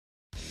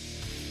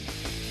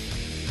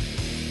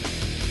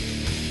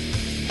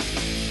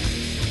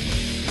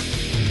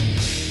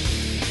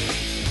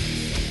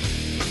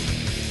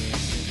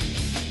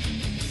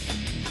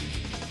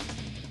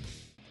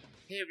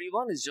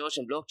everyone, it's Josh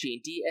on Blockchain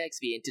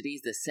TXV and today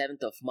is the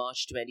 7th of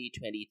March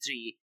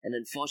 2023 and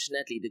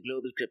unfortunately the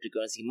global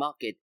cryptocurrency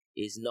market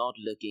is not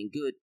looking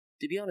good.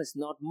 To be honest,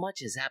 not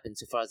much has happened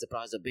so far as the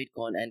price of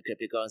Bitcoin and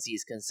cryptocurrency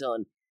is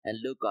concerned, and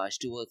look guys,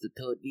 towards the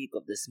third week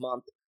of this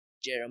month,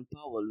 Jerome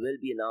Powell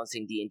will be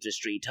announcing the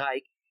interest rate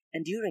hike,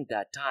 and during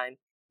that time,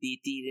 the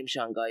Ethereum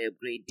Shanghai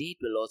upgrade date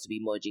will also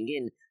be merging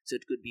in, so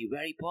it could be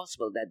very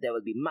possible that there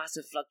will be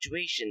massive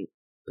fluctuation,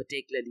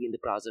 particularly in the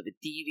price of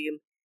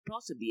Ethereum,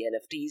 possibly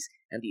NFTs,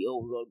 and the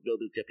overall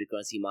global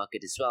cryptocurrency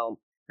market as well.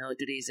 Now, in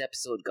today's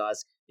episode,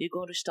 guys, we're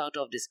going to start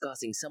off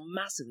discussing some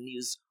massive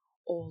news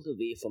all the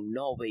way from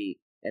Norway,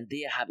 and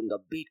they are having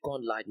a Bitcoin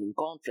Lightning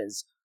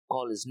conference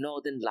called as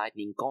Northern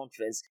Lightning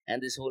Conference,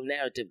 and this whole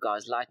narrative,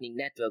 guys, Lightning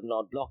Network,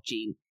 not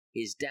blockchain,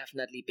 is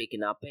definitely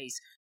picking up pace.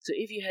 So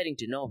if you're heading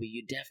to Norway,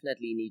 you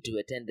definitely need to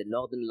attend the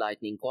Northern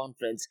Lightning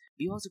Conference.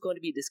 We're also going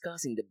to be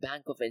discussing the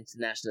Bank of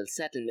International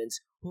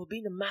Settlements, who have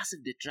been a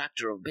massive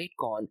detractor of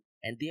Bitcoin,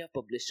 and they have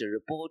published a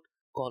report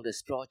called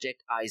as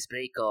Project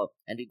Icebreaker,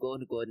 and we're going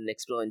to go ahead and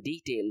explore in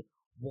detail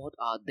what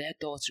are their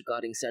thoughts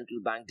regarding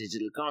central bank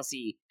digital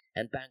currency.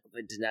 And Bank of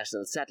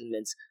International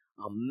Settlements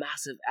are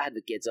massive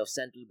advocates of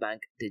central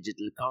bank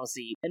digital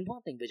currency. And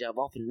one thing which I've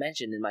often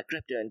mentioned in my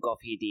Crypto and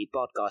Coffee Date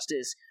podcast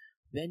is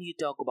when you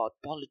talk about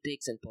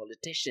politics and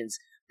politicians,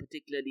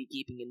 particularly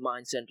keeping in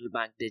mind central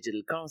bank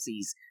digital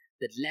currencies,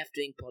 that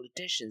left-wing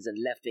politicians and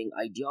left-wing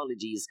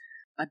ideologies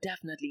are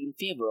definitely in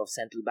favor of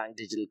central bank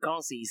digital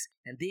currencies,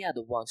 and they are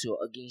the ones who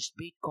are against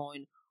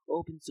Bitcoin,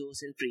 open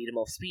source, and freedom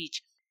of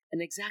speech.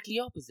 And exactly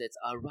opposites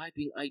are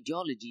right-wing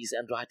ideologies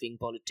and right-wing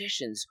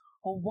politicians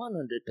who are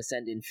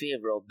 100% in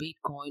favor of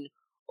Bitcoin,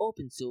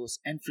 open source,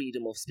 and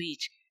freedom of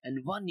speech.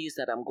 And one news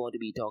that I'm going to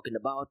be talking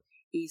about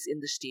is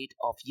in the state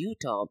of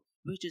Utah,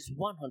 which is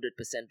 100%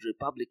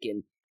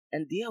 Republican,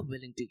 and they are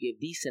willing to give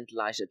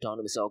decentralized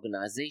autonomous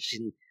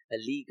organization a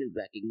legal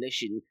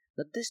recognition.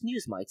 Now, this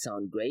news might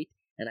sound great,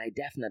 and I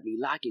definitely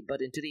like it,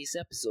 but in today's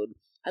episode,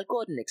 I'll go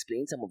ahead and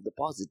explain some of the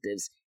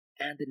positives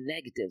and the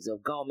negatives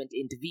of government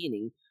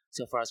intervening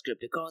so far as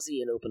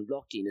cryptocurrency and open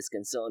blockchain is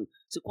concerned.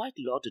 So quite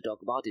a lot to talk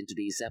about in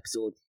today's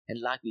episode,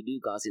 and like we do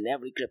guys in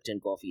every Crypto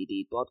and Coffee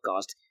Date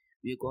podcast,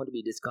 we are going to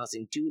be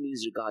discussing two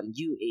news regarding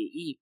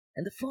UAE,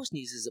 and the first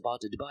news is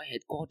about a Dubai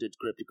headquartered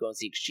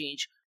cryptocurrency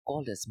exchange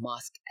called as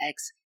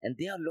MaskX, and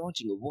they are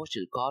launching a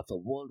virtual card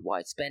for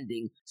worldwide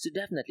spending, so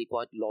definitely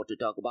quite a lot to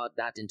talk about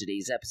that in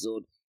today's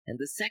episode. And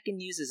the second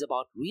news is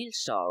about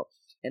Realstar,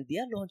 and they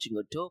are launching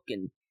a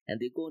token, and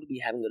they're going to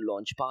be having a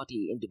launch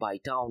party in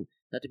Dubai town.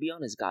 Now, to be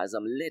honest, guys,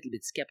 I'm a little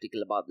bit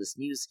skeptical about this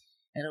news,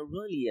 and I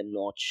really am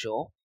not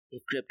sure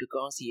if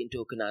cryptocurrency and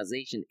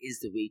tokenization is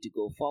the way to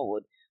go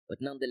forward. But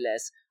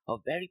nonetheless, a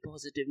very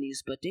positive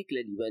news,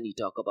 particularly when you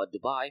talk about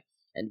Dubai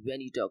and when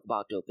you talk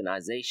about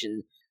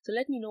tokenization. So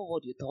let me know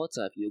what your thoughts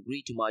are, if you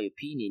agree to my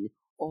opinion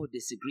or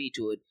disagree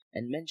to it,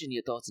 and mention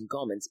your thoughts and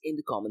comments in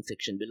the comment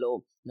section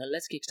below. Now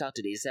let's kickstart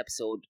today's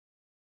episode.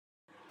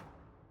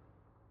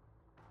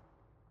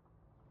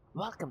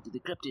 Welcome to the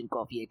Crypto and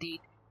Coffee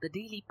Date, the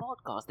daily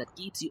podcast that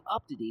keeps you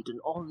up to date on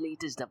all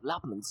latest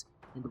developments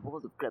in the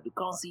world of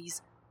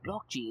cryptocurrencies,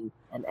 blockchain,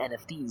 and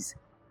NFTs.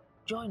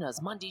 Join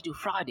us Monday to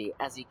Friday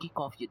as you kick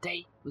off your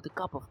day with a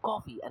cup of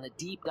coffee and a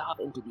deep dive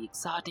into the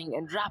exciting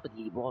and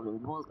rapidly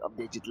evolving world of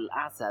digital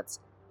assets.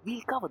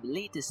 We'll cover the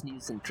latest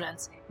news and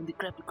trends in the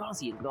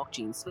cryptocurrency and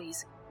blockchain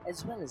space,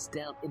 as well as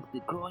delve into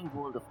the growing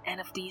world of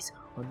NFTs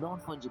or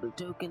non-fungible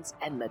tokens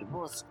and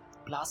metaverse.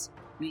 Plus,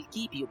 we'll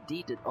keep you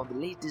updated on the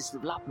latest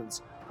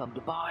developments from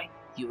Dubai,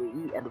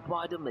 UAE, and the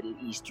wider Middle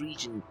East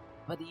region.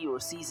 Whether you're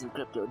a seasoned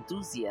crypto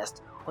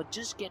enthusiast or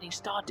just getting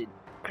started,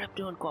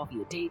 Crypto and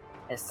Coffee Date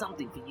has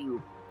something for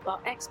you. Our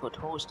expert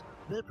host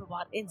will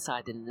provide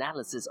insight and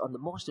analysis on the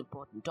most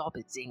important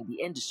topics in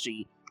the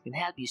industry and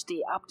help you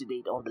stay up to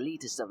date on the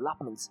latest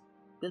developments.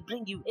 We'll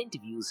bring you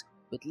interviews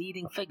with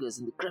leading figures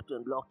in the crypto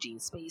and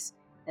blockchain space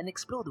and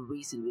explore the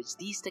ways in which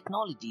these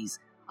technologies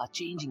are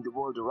changing the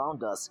world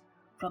around us,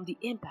 from the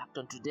impact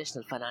on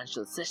traditional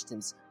financial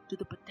systems to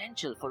the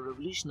potential for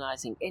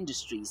revolutionizing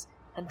industries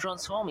and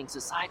transforming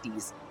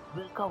societies.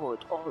 We'll cover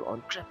it all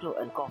on Crypto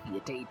and Coffee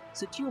Date.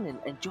 So tune in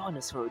and join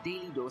us for a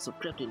daily dose of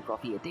Crypto and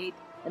Coffee Date,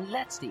 and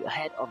let's stay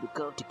ahead of the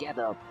curve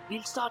together.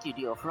 We'll start your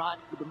day off right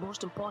with the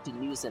most important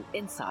news and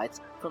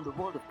insights from the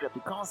world of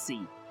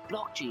cryptocurrency,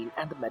 blockchain,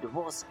 and the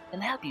metaverse,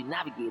 and help you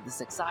navigate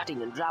this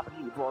exciting and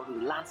rapidly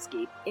evolving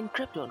landscape. In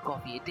Crypto and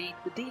Coffee Date,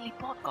 the daily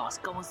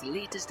podcast covers the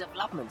latest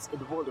developments in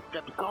the world of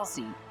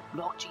cryptocurrency,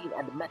 blockchain,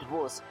 and the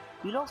metaverse.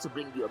 We'll also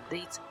bring you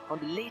updates on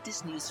the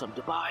latest news from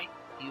Dubai,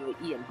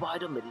 UAE, and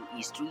wider Middle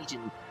East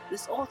region.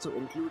 This also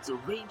includes a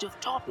range of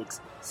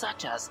topics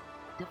such as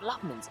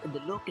developments in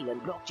the local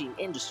and blockchain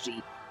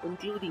industry,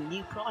 including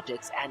new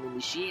projects and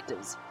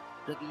initiatives,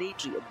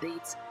 regulatory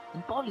updates,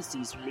 and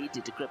policies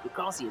related to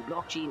cryptocurrency and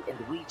blockchain in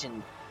the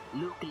region,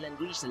 local and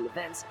regional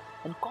events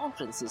and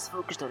conferences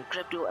focused on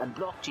crypto and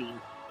blockchain,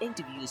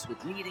 interviews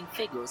with leading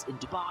figures in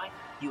Dubai,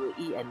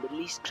 UAE, and Middle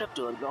East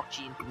crypto and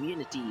blockchain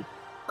community,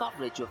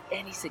 coverage of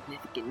any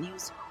significant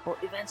news or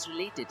events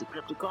related to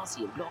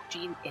cryptocurrency and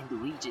blockchain in the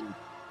region,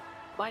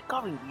 By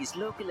covering these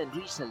local and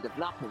regional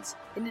developments,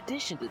 in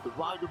addition to the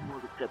wider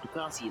world of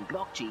cryptocurrency and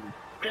blockchain,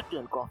 Crypto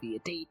and Coffee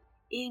at 8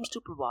 aims to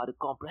provide a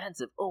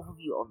comprehensive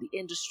overview of the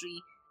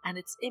industry and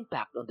its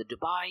impact on the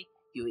Dubai,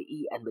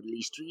 UAE, and Middle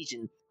East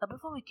region. Now,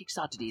 before we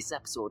kickstart today's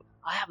episode,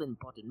 I have an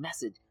important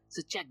message,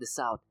 so check this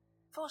out.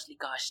 Firstly,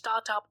 guys,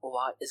 Startup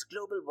OI is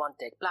global one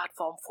tech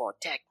platform for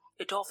tech.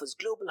 It offers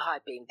global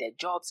high-paying tech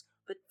jobs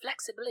with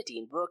flexibility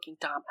in working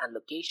time and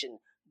location,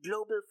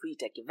 global free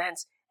tech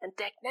events, and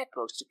tech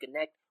networks to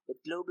connect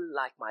with global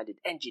like-minded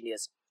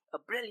engineers. A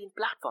brilliant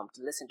platform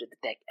to listen to the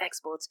tech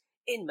experts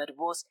in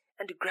Metaverse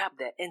and to grab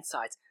their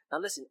insights. Now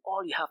listen,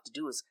 all you have to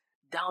do is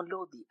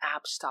download the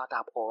app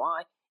Startup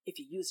OI. If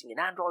you're using an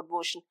Android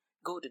version,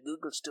 go to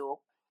Google Store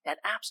and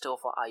App Store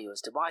for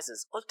iOS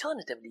devices.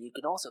 Alternatively, you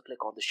can also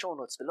click on the show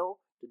notes below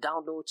to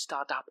download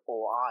Startup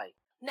OI.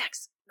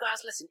 Next,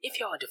 guys, listen, if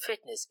you're into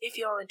fitness, if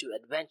you're into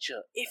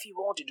adventure, if you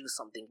want to do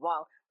something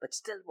wild but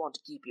still want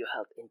to keep your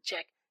health in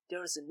check,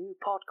 there is a new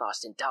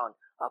podcast in town,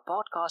 a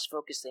podcast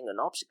focusing on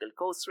obstacle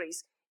course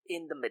race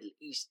in the Middle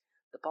East.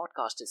 The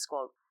podcast is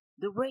called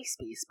The Race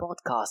Space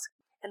Podcast,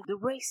 and The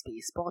Race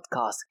Space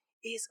Podcast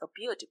is a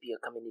peer-to-peer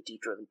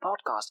community-driven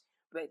podcast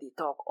where they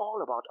talk all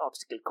about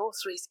obstacle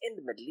course race in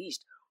the Middle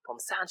East, from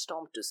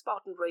Sandstorm to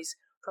Spartan Race,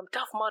 from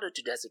Tough Mudder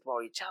to Desert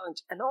Warrior Challenge,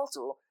 and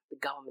also the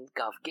Government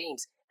Gov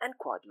Games, and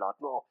quite a lot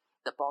more.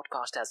 The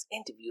podcast has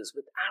interviews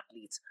with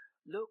athletes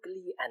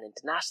locally and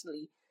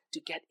internationally to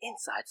get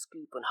inside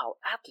scoop on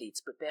how athletes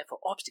prepare for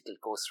obstacle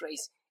course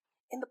race.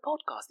 In the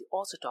podcast, they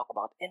also talk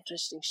about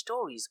interesting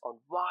stories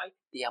on why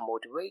they are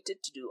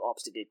motivated to do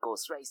obstacle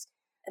course race.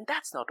 And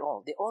that's not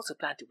all. They also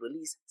plan to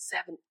release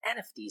 7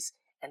 NFTs,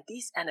 and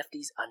these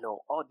NFTs are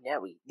no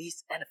ordinary.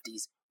 These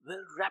NFTs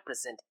will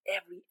represent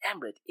every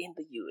emirate in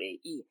the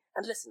UAE.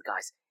 And listen,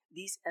 guys,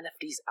 these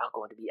NFTs are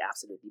going to be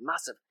absolutely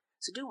massive.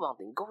 So do one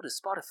thing, go to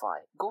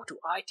Spotify, go to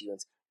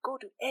iTunes, go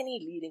to any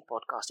leading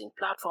podcasting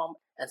platform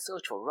and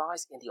search for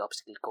Rise in the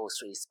Obstacle Course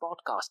Race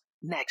podcast.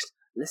 Next,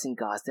 listen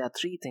guys, there are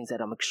 3 things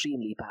that I'm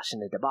extremely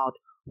passionate about.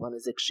 One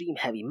is extreme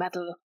heavy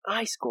metal,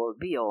 ice cold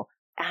beer,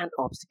 and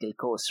obstacle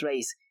course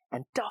race.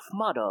 And Tough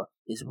Mudder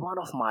is one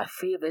of my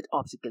favorite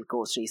obstacle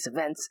course race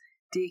events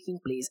taking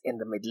place in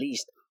the Middle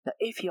East. Now,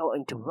 if you're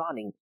into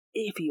running,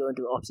 if you're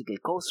into obstacle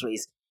course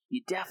race,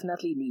 you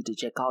definitely need to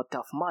check out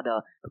Tough Mudder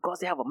because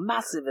they have a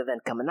massive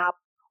event coming up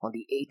on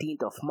the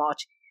 18th of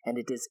March, and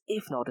it is,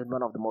 if not in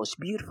one of the most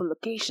beautiful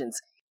locations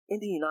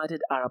in the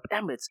United Arab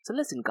Emirates. So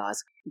listen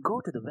guys,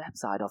 go to the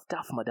website of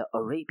Tough Mudder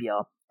Arabia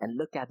and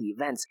look at the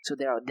events. So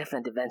there are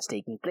different events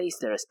taking place.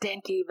 There is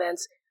 10k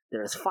events,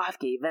 there is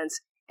 5k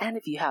events, and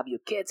if you have your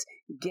kids,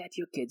 get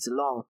your kids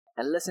along.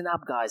 And listen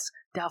up guys,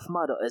 Tough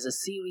Mudder is a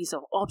series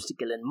of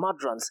obstacle and mud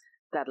runs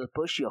that'll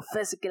push your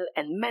physical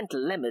and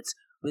mental limits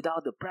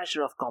without the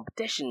pressure of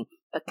competition,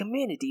 a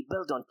community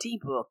built on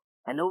teamwork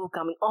and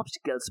overcoming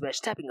obstacles where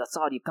stepping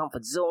outside your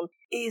comfort zone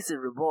is a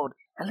reward.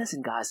 And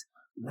listen guys,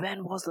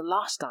 when was the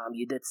last time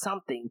you did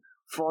something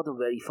for the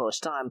very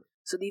first time?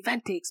 So the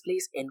event takes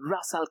place in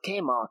Ras Al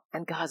Khaimah,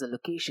 and guys, the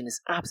location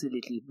is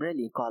absolutely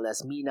brilliant, called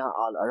as Mina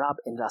Al Arab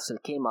in Ras Al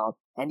Khaimah,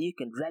 and you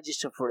can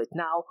register for it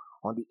now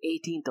on the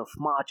 18th of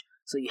March.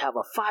 So you have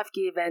a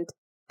 5k event,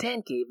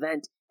 10k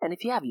event, and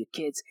if you have your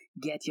kids,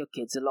 get your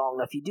kids along.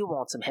 Now if you do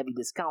want some heavy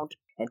discount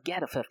and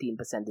get a 15%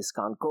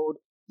 discount code,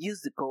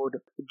 use the code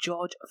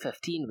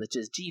George15, which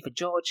is G for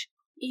George,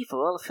 E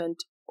for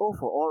Elephant, O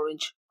for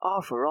Orange,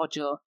 R for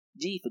Roger,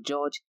 G for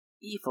George,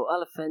 E for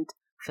Elephant,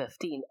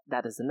 15.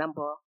 That is the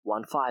number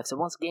 15. So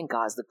once again,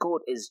 guys, the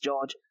code is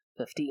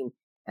George15.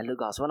 And look,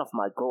 guys, one of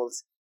my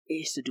goals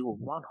is to do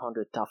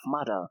 100 Tough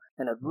Mudder,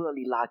 and I'd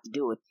really like to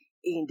do it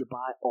in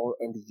Dubai or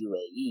in the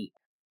UAE.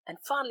 And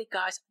finally,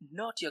 guys,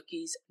 not your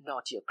keys,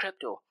 not your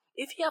crypto.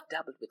 If you have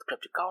dabbled with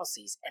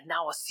cryptocurrencies and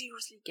now are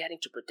seriously getting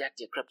to protect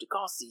your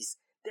cryptocurrencies,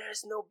 there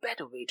is no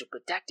better way to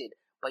protect it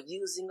by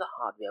using a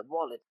hardware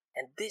wallet.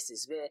 And this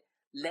is where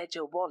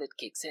Ledger Wallet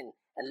kicks in.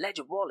 And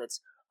Ledger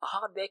Wallets are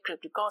hardware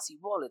cryptocurrency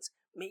wallets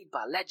made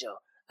by Ledger,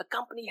 a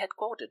company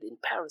headquartered in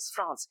Paris,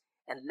 France.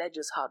 And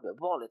Ledger's hardware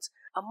wallets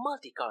are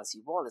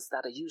multi-currency wallets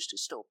that are used to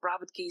store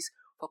private keys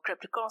for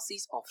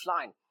cryptocurrencies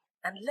offline.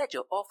 And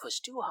Ledger offers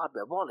 2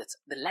 hardware wallets,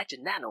 the Ledger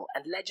Nano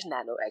and Ledger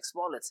Nano X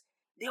wallets.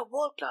 They are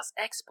world-class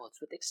experts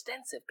with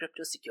extensive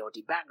crypto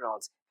security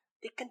backgrounds.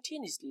 They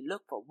continuously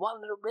look for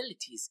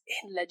vulnerabilities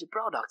in Ledger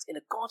products in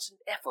a constant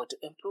effort to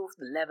improve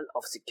the level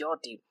of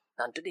security.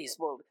 Now, in today's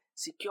world,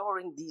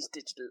 securing these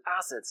digital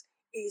assets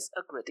is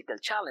a critical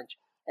challenge,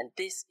 and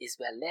this is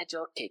where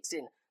Ledger kicks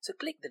in. So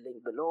click the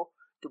link below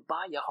to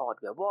buy your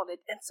hardware wallet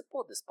and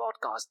support this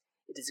podcast.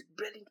 It is a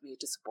brilliant way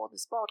to support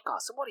this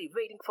podcast. So what are you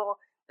waiting for?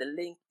 The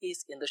link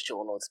is in the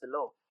show notes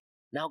below.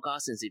 Now,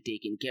 guys, since you've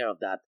taken care of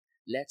that,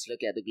 let's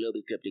look at the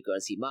global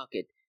cryptocurrency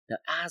market. Now,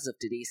 as of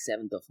today's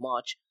 7th of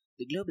March,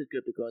 the global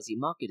cryptocurrency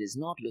market is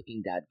not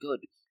looking that good.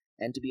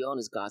 And to be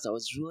honest, guys, I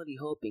was really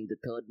hoping the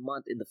third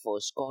month in the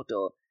first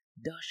quarter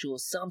does show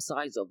some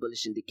signs of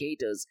bullish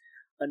indicators.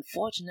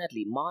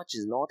 Unfortunately, March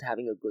is not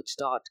having a good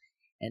start.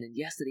 And in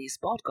yesterday's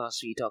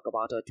podcast, we talk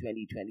about our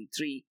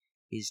 2023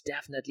 is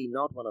definitely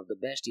not one of the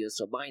best years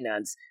for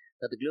Binance.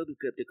 Now, the global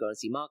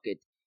cryptocurrency market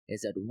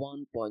is at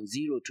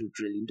 $1.02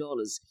 trillion,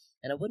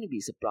 and I wouldn't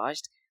be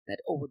surprised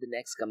that over the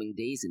next coming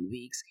days and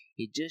weeks,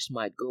 it just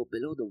might go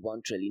below the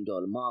 $1 trillion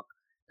mark.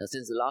 Now,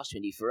 since the last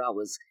 24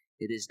 hours,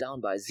 it is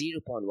down by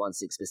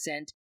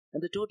 0.16%,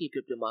 and the total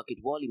crypto market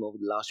volume over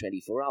the last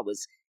 24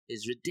 hours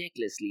is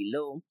ridiculously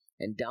low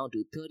and down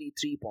to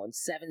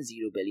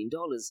 $33.70 billion.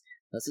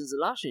 Now, since the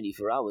last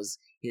 24 hours,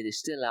 it is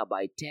still up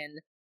by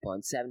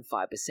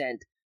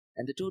 10.75%,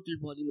 and the total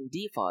volume in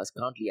DeFi is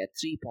currently at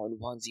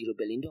 $3.10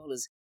 billion.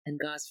 And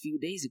guys, few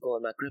days ago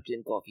on my Crypto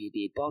and Coffee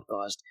 88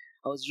 podcast,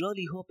 I was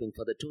really hoping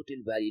for the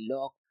total value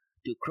lock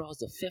to cross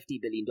the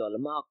 $50 billion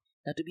mark.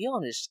 Now, to be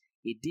honest,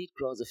 it did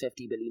cross the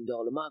 $50 billion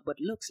mark,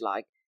 but looks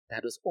like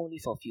that was only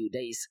for a few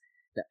days.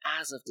 Now,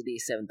 as of today,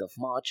 7th of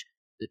March,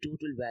 the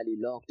total value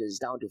locked is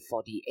down to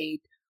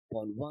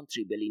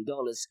 $48.13 billion,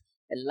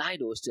 and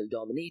Lido is still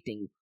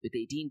dominating with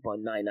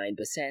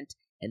 18.99%,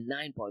 and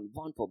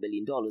 $9.14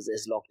 billion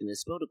is locked in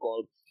its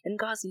protocol. And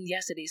guys, in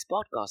yesterday's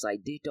podcast, I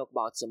did talk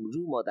about some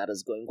rumor that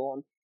is going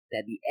on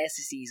that the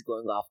SEC is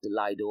going after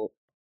Lido.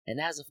 And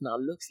as of now,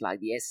 looks like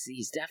the SEC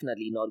is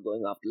definitely not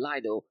going after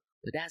Lido.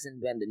 But as and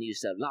when the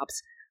news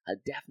develops, I'll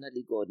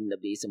definitely go ahead and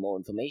update some more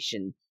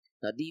information.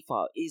 Now,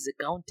 DeFi is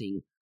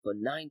accounting for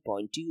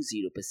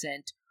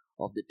 9.20%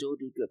 of the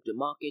total crypto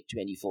market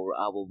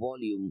 24-hour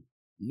volume.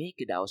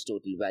 MakerDAO's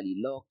total value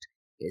locked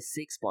is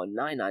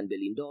 $6.99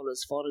 billion,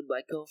 followed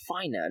by Curve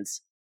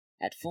Finance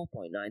at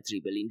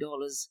 $4.93 billion.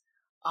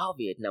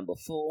 Aave at number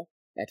 4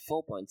 at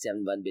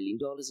 $4.71 billion,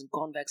 and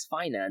Convex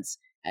Finance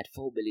at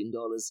 $4 billion.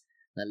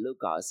 Now look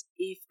guys,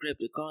 if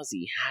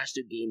cryptocurrency has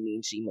to gain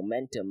mainstream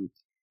momentum,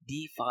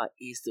 DeFi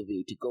is the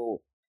way to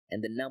go,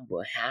 and the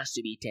number has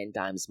to be 10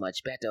 times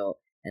much better.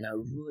 And I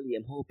really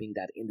am hoping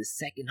that in the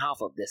second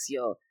half of this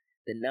year,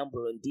 the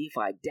number on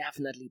DeFi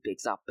definitely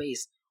picks up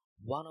pace.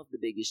 One of the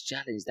biggest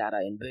challenges that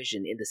I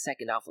envision in the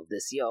second half of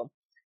this year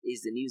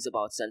is the news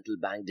about central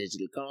bank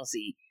digital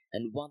currency.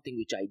 And one thing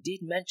which I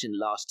did mention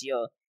last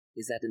year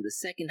is that in the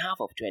second half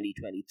of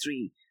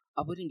 2023,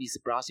 I wouldn't be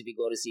surprised if we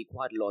got to see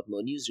quite a lot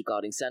more news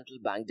regarding central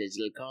bank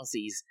digital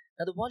currencies.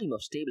 Now, the volume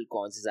of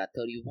stablecoins is at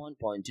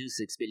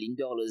 $31.26 billion,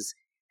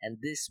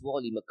 and this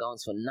volume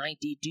accounts for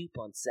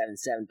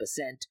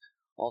 92.77%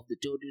 of the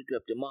total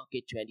crypto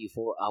market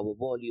 24-hour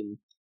volume.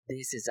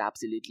 This is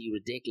absolutely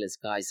ridiculous,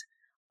 guys.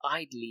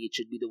 Ideally, it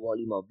should be the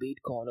volume of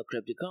Bitcoin or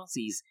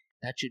cryptocurrencies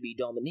that should be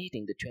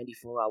dominating the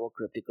 24-hour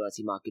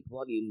cryptocurrency market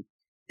volume.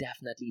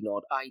 Definitely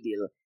not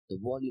ideal. The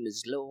volume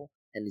is low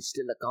and it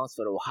still accounts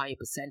for a high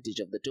percentage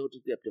of the total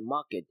crypto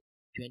market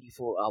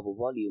 24-hour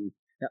volume.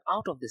 Now,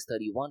 out of this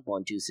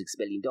 $31.26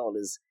 billion,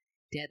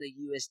 Tether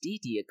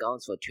USDT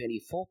accounts for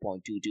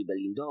 $24.22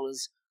 billion,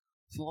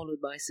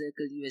 followed by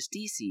Circle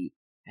USDC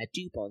at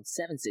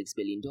 $2.76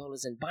 billion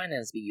and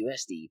Binance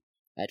BUSD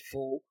at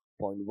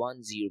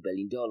 $4.10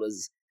 billion.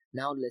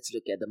 Now let's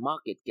look at the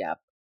market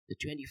cap, the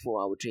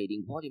 24-hour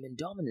trading volume and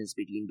dominance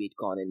between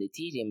Bitcoin and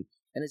Ethereum,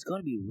 and it's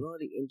going to be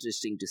really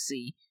interesting to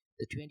see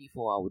the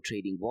 24-hour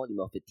trading volume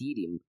of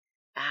Ethereum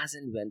as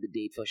and when the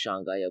date for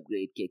Shanghai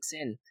upgrade kicks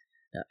in.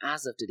 Now,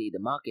 as of today, the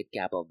market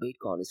cap of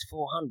Bitcoin is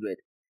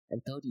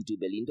 $432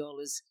 billion,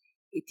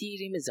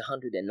 Ethereum is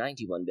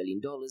 $191 billion,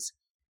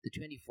 the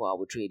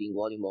 24-hour trading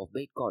volume of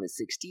Bitcoin is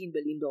 $16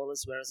 billion,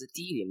 whereas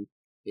Ethereum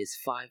is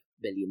 $5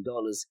 billion.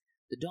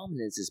 The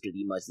dominance is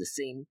pretty much the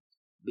same.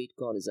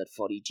 Bitcoin is at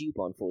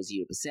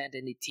 42.40%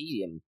 and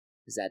Ethereum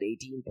is at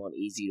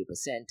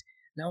 18.80%.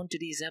 Now in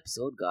today's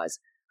episode, guys,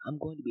 I'm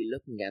going to be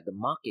looking at the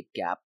market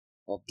cap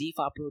of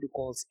DeFi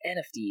protocols,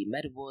 NFT,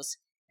 Metaverse,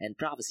 and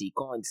privacy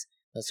coins.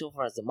 Now, so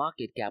far as the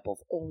market cap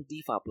of all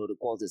DeFi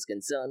protocols is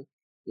concerned,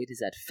 it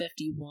is at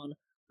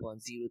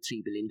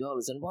 $51.03 billion.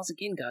 And once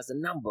again, guys, the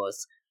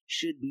numbers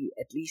should be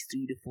at least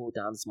 3 to 4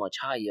 times much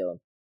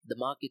higher. The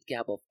market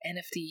cap of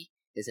NFT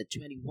is at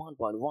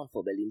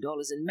 $21.14 billion,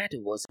 and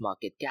Metaverse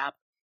market cap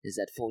is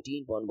at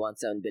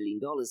 $14.17 billion.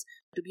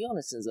 To be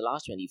honest, since the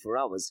last 24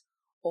 hours,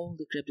 all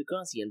the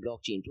cryptocurrency and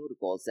blockchain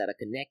protocols that are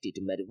connected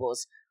to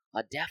Metaverse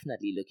are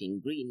definitely looking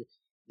green.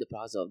 The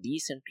price of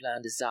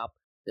Decentraland is up,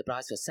 the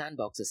price for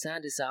Sandbox or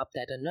Sand is up,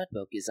 Tether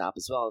Network is up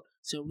as well.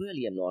 So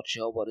really I'm not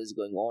sure what is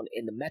going on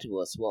in the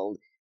Metaverse world,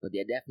 but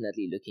they're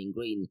definitely looking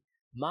green.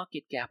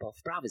 Market cap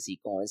of privacy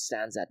coins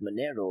stands at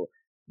Monero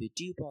with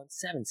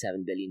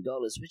 $2.77 billion,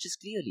 which is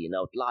clearly an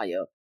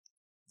outlier.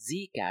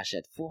 Zcash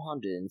at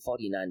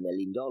 $449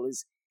 million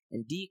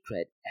and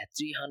Decred at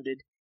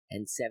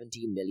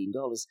 $317 million.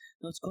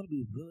 Now it's going to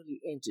be really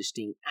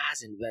interesting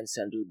as and when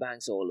central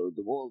banks all over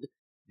the world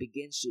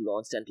begins to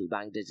launch central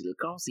bank digital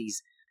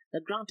currencies. Now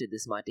granted,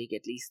 this might take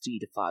at least 3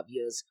 to 5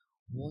 years.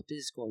 What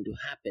is going to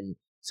happen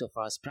so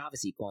far as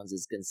privacy coins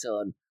is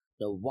concerned?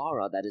 Now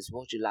VARA, that is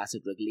Virtual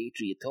Asset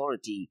Regulatory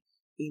Authority,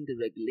 in the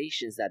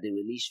regulations that they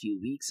released a few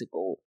weeks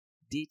ago,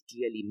 did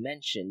clearly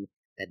mention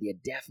that they are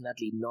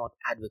definitely not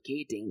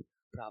advocating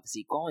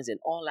privacy coins, and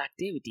all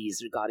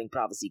activities regarding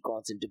privacy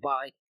coins in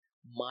Dubai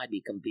might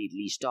be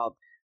completely stopped.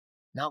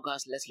 Now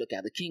guys, let's look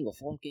at the king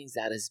of all kings,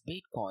 that is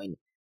Bitcoin.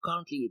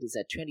 Currently, it is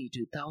at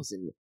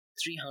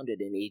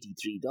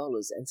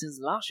 $22,383, and since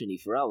the last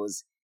 24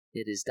 hours,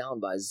 it is down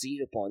by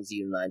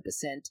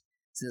 0.09%.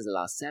 Since the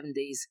last 7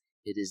 days,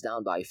 it is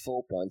down by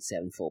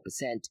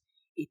 4.74%.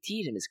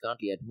 Ethereum is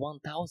currently at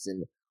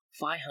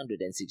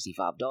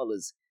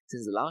 $1,565.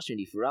 Since the last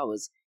 24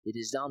 hours, it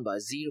is down by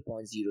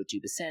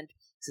 0.02%.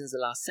 Since the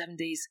last 7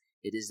 days,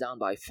 it is down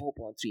by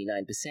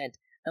 4.39%.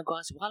 Now,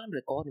 guys, while I'm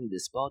recording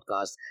this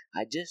podcast,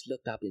 I just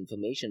looked up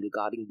information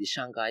regarding the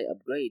Shanghai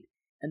upgrade,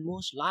 and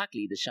most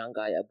likely the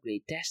Shanghai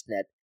upgrade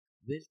testnet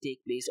will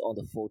take place on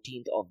the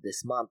 14th of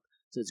this month.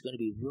 So it's going to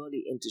be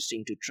really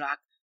interesting to track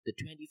the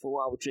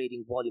 24-hour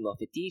trading volume of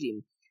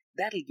Ethereum.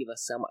 That'll give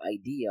us some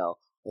idea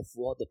of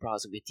what the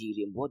price of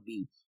Ethereum would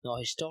be. Now,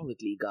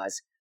 historically,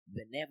 guys,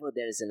 whenever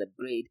there is an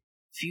upgrade,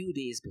 few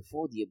days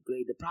before the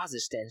upgrade, the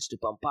prices tends to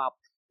pump up.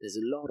 There's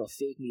a lot of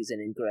fake news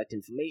and incorrect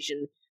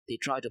information. They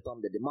try to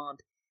pump the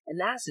demand,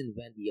 and as and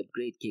when the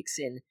upgrade kicks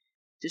in,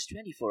 just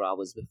 24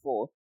 hours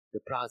before, the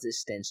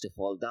prices tends to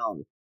fall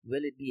down.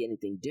 Will it be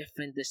anything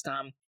different this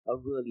time? I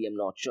really am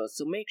not sure.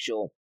 So make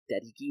sure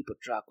that you keep a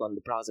track on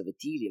the price of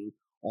Ethereum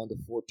on the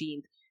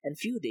 14th and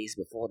few days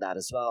before that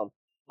as well.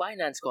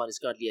 Binance Coin is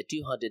currently at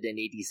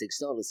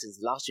 $286 since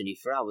the last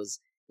 24 hours.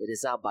 It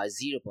is up by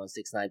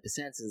 0.69%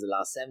 since the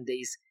last 7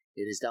 days.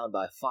 It is down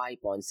by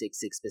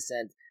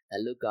 5.66%.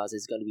 And look, guys,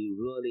 it's going to be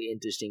really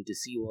interesting to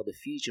see what the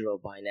future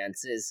of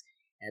Binance is.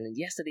 And in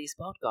yesterday's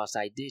podcast,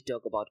 I did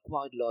talk about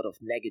quite a lot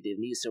of negative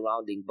news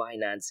surrounding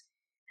Binance.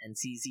 And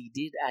CZ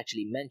did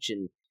actually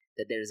mention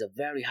that there is a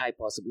very high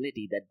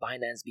possibility that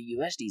Binance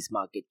BUSD's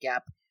market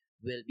cap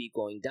will be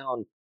going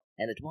down.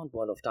 And at one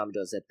point of time, it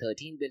was at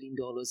 $13 billion.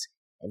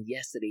 And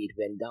yesterday, it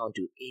went down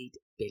to $8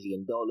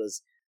 billion.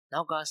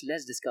 Now, guys,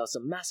 let's discuss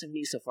some massive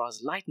news so far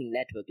as Lightning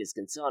Network is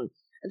concerned.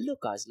 And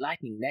look, guys,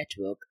 Lightning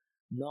Network,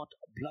 not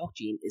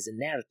blockchain, is a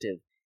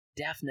narrative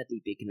definitely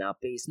picking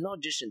up pace,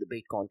 not just in the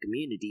Bitcoin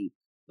community,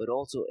 but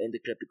also in the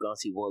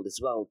cryptocurrency world as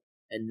well.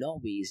 And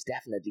Norway is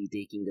definitely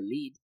taking the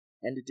lead,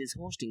 and it is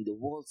hosting the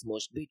world's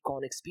most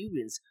Bitcoin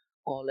experience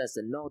called as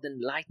the Northern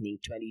Lightning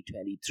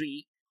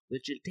 2023,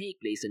 which will take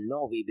place in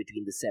Norway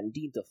between the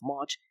 17th of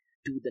March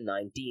to the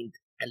 19th.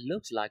 And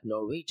looks like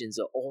Norwegians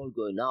are all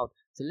going out.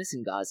 So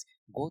listen, guys,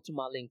 go to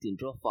my LinkedIn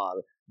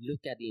profile,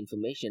 look at the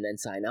information and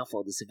sign up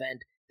for this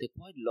event. There are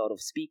quite a lot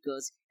of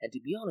speakers, and to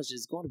be honest,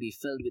 it's going to be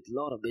filled with a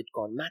lot of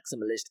Bitcoin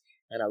maximalists,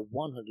 and I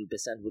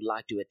 100% would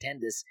like to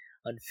attend this.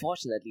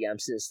 Unfortunately, I'm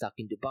still stuck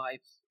in Dubai,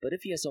 but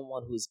if you're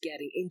someone who's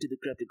getting into the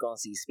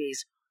cryptocurrency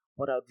space,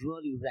 what I'd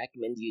really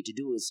recommend you to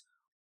do is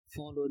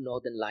follow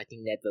Northern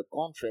Lightning Network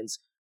Conference.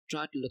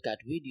 Try to look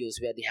at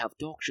videos where they have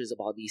talk shows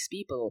about these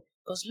people.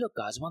 Because look,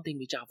 guys, one thing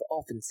which I've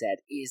often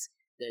said is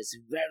there's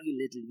very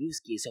little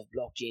use case of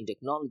blockchain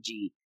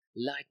technology.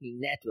 Lightning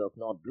Network,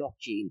 not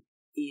blockchain,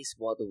 is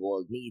what the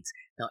world needs.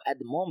 Now, at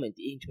the moment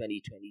in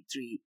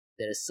 2023,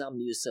 there is some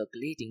news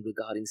circulating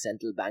regarding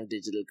central bank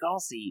digital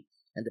currency,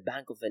 and the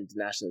Bank of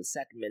International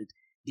Settlement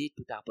did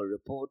put up a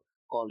report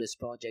called as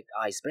Project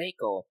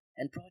Icebreaker,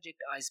 and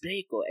Project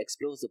Icebreaker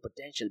explores the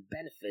potential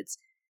benefits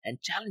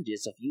and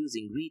challenges of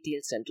using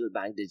retail central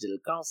bank digital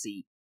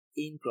currency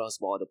in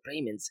cross-border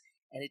payments,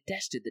 and it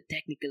tested the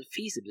technical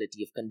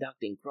feasibility of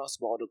conducting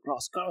cross-border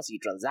cross-currency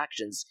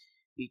transactions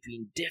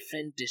between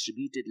different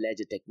distributed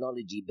ledger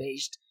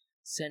technology-based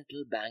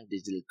central bank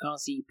digital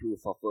currency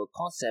proof of work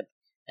concept.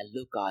 And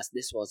look, guys,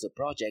 this was a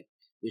project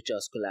which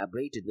was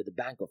collaborated with the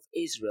Bank of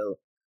Israel,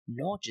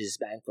 Norges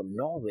Bank from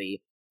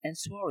Norway, and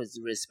Swarez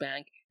Risk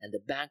Bank and the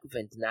Bank of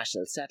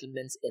International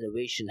Settlements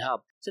Innovation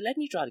Hub. So let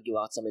me try to give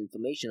out some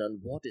information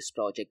on what is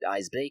Project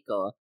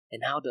Icebreaker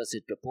and how does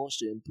it propose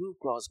to improve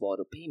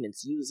cross-border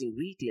payments using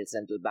retail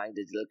central bank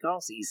digital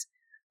currencies.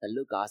 And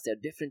look, guys, there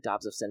are different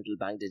types of central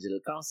bank digital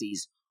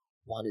currencies.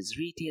 One is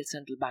retail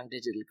central bank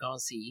digital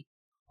currency,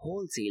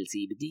 wholesale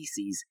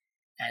CBDCs,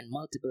 and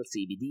multiple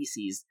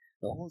CBDCs.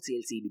 The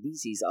wholesale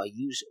CBDCs are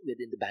used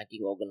within the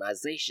banking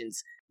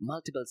organizations.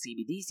 Multiple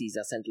CBDCs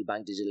are central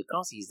bank digital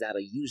currencies that are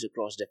used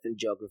across different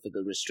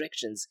geographical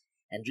restrictions.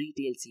 And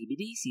retail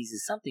CBDCs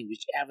is something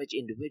which average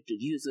individual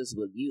users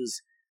will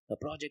use. The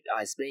Project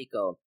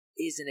Icebreaker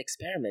is an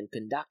experiment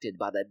conducted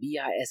by the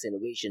BIS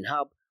Innovation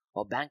Hub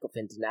or Bank of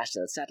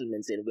International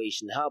Settlements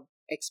Innovation Hub,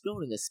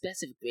 exploring a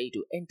specific way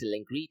to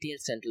interlink retail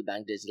central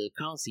bank digital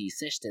currency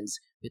systems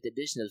with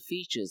additional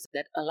features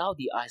that allow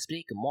the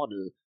Icebreaker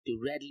model to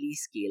readily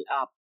scale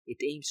up. It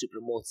aims to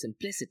promote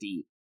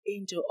simplicity,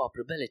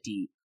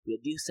 interoperability,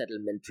 reduce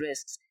settlement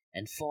risks,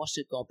 and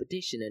foster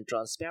competition and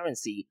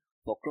transparency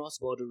for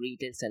cross-border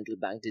retail central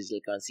bank digital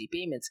currency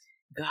payments.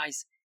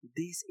 Guys,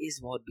 this is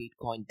what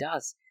Bitcoin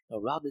does. Now,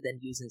 rather than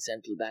using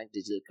central bank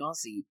digital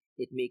currency,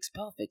 it makes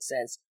perfect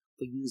sense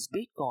for use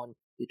Bitcoin.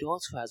 It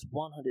also has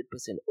 100%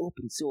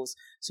 open source,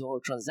 so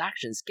all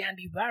transactions can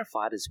be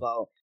verified as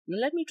well. Now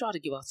let me try to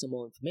give out some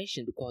more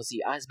information, because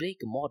the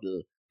Icebreaker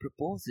model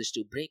proposes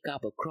to break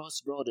up a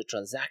cross-border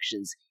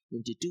transactions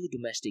into two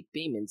domestic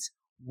payments,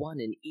 one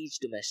in each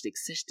domestic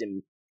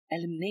system,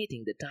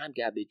 eliminating the time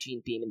gap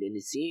between payment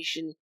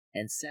initiation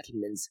and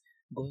settlements,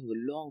 going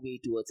a long way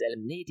towards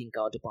eliminating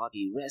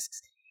counterparty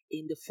risks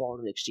in the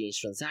foreign exchange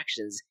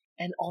transactions.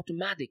 An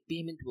automatic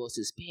payment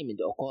versus payment,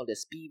 or called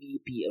as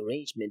PVP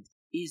arrangement,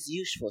 is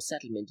used for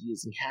settlement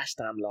using hash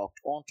time locked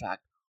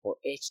contract or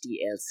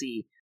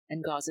HTLC.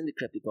 And guys, in the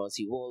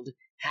cryptocurrency world,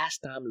 hash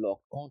time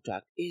locked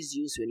contract is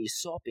used when you're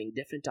swapping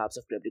different types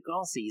of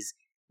cryptocurrencies.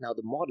 Now,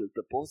 the model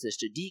proposes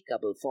to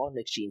decouple foreign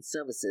exchange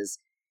services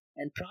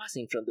and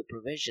pricing from the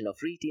provision of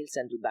retail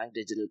central bank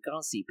digital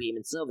currency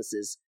payment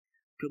services,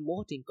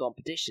 promoting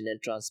competition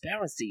and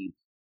transparency.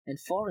 And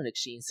foreign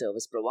exchange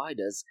service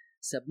providers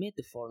submit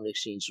the foreign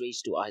exchange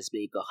rates to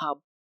Icebreaker Hub,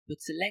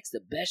 which selects the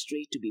best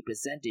rate to be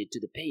presented to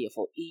the payer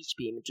for each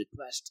payment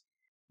request.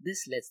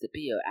 This lets the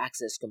payer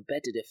access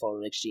competitive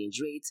foreign exchange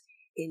rates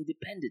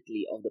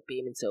independently of the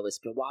payment service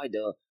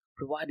provider,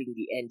 providing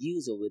the end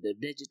user with a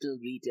digital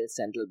retail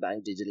central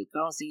bank digital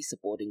currency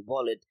supporting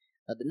wallet.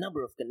 Now, the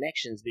number of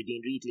connections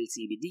between retail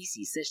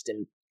CBDC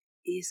system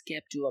is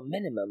kept to a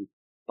minimum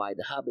by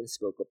the hub and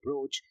spoke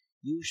approach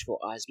used for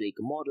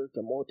Icebreaker model,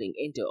 promoting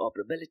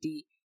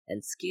interoperability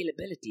and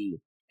scalability.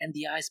 And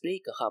the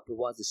Icebreaker Hub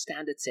provides a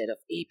standard set of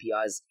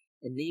APIs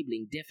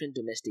enabling different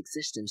domestic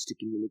systems to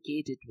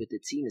communicate it with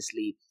it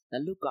seamlessly. Now,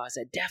 look, guys,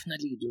 I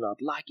definitely do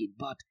not like it,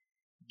 but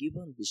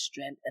given the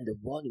strength and the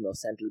volume of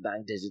central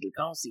bank digital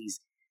currencies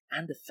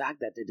and the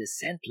fact that it is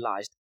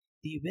centralized,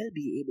 they will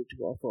be able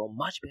to offer a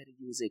much better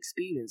user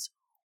experience,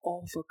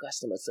 offer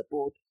customer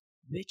support,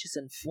 which is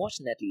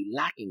unfortunately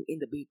lacking in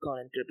the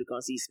Bitcoin and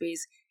cryptocurrency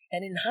space.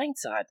 And in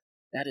hindsight,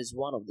 that is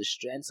one of the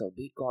strengths of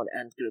Bitcoin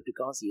and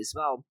cryptocurrency as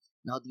well.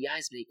 Now, the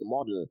Icebreaker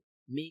model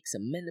makes a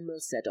minimal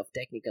set of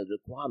technical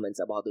requirements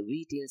about the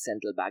retail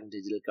central bank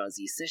digital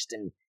currency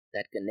system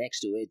that connects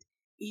to it.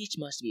 Each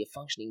must be a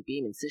functioning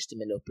payment system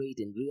and operate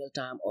in real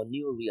time or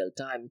near real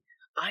time,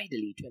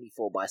 ideally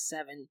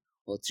 24/7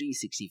 or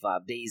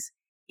 365 days.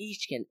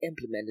 Each can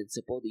implement and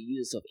support the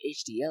use of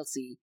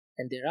HTLC,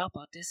 and there are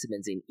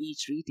participants in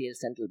each retail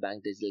central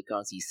bank digital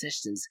currency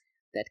systems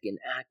that can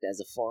act as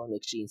a foreign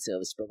exchange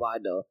service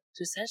provider.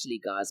 So essentially,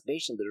 guys,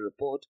 based on the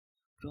report,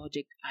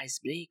 Project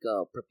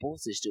Icebreaker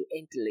proposes to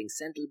interlink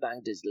central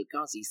bank digital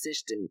currency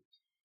system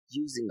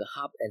using a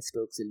hub and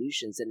spoke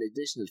solutions and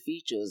additional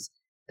features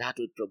that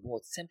would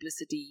promote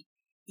simplicity,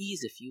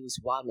 ease of use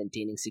while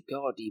maintaining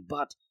security.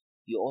 But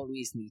you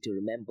always need to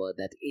remember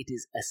that it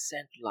is a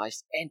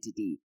centralized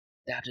entity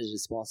that is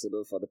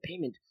responsible for the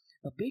payment.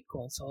 Now,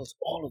 Bitcoin solves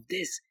all of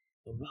this.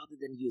 Rather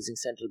than using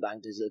central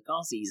bank digital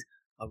currencies,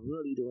 I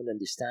really don't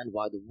understand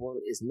why the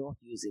world is not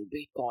using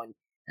Bitcoin.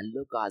 And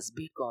look, guys,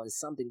 Bitcoin is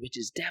something which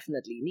is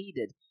definitely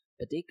needed,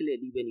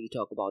 particularly when you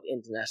talk about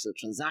international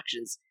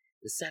transactions.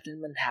 The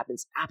settlement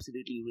happens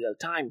absolutely real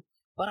time.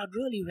 What I'd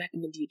really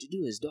recommend you to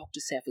do is Dr.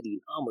 Saifuddin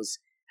Amos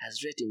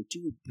has written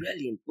two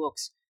brilliant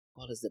books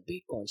called as the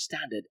Bitcoin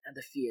Standard and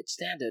the Fiat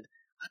Standard.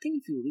 I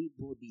think if you read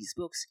both these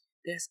books,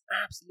 there's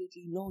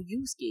absolutely no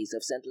use case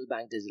of central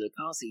bank digital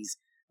currencies.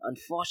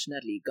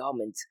 Unfortunately,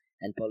 governments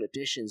and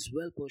politicians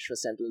will push for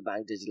central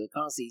bank digital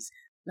currencies.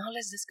 Now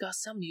let's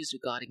discuss some news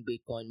regarding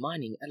Bitcoin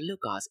mining. And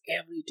look, guys,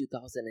 every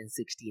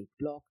 2016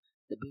 block,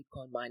 the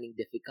Bitcoin mining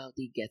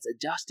difficulty gets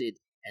adjusted,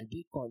 and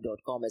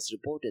Bitcoin.com has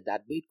reported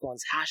that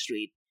Bitcoin's hash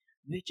rate,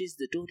 which is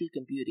the total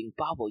computing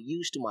power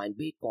used to mine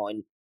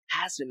Bitcoin,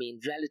 has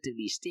remained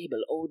relatively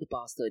stable over the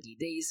past 30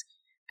 days,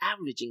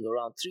 averaging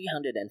around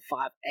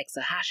 305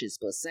 exahashes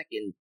per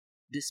second,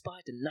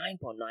 despite a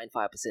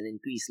 9.95%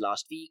 increase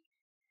last week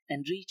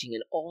and reaching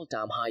an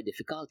all-time high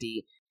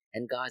difficulty.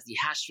 And guys, the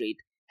hash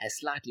rate has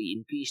slightly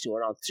increased to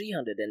around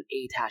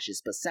 308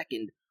 hashes per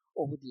second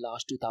over the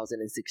last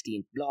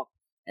 2016 block,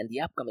 and the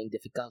upcoming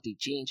difficulty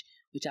change,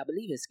 which I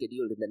believe is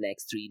scheduled in the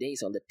next 3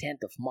 days on the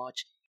 10th of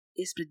March,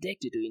 is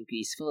predicted to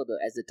increase further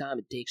as the time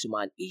it takes to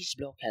mine each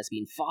block has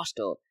been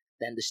faster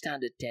than the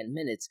standard 10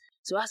 minutes.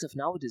 So as of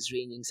now, it is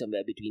ranging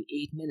somewhere between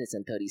 8 minutes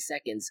and 30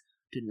 seconds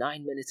to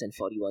 9 minutes and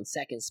 41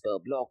 seconds per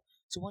block.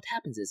 So what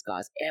happens is,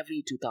 guys,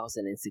 every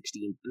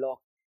 2016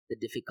 block, the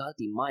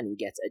difficulty mining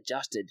gets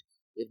adjusted.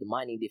 If the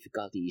mining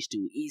difficulty is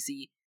too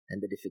easy, then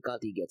the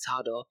difficulty gets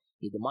harder.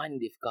 If the mining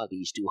difficulty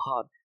is too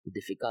hard, the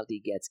difficulty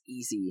gets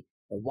easy.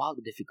 And while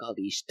the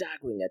difficulty is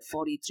staggering at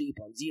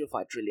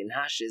 43.05 trillion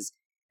hashes,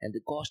 and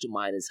the cost to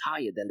mine is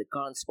higher than the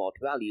current spot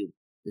value,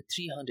 the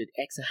 300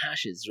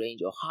 exahashes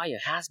range or higher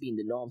has been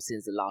the norm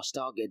since the last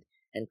target,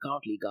 and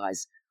currently,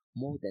 guys,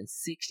 more than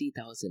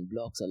 60,000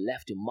 blocks are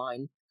left to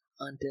mine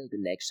until the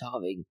next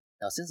halving.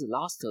 Now, since the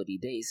last 30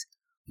 days,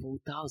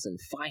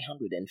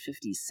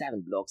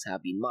 4,557 blocks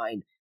have been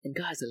mined. And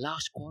guys, the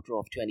last quarter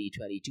of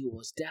 2022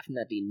 was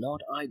definitely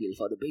not ideal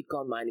for the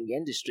Bitcoin mining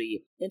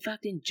industry. In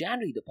fact, in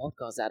January, the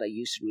podcast that I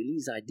used to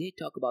release, I did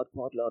talk about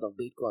quite a lot of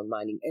Bitcoin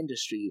mining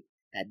industry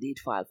that did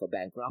file for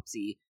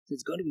bankruptcy. So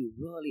it's going to be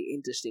really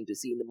interesting to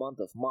see in the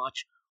month of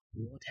March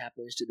what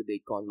happens to the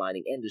Bitcoin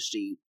mining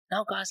industry.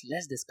 Now, guys,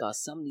 let's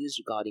discuss some news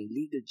regarding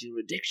legal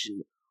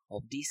jurisdiction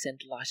of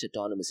decentralized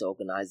autonomous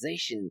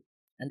organization.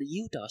 And the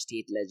Utah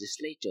State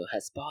Legislature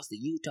has passed the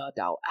Utah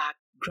DAO Act,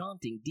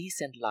 granting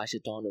decentralized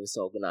autonomous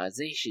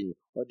organization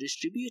or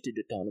distributed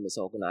autonomous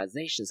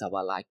organizations, how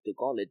I like to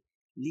call it,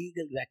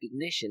 legal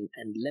recognition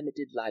and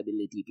limited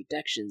liability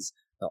protections.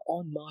 Now,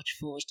 on March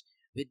 1st,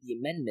 with the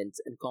amendments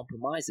and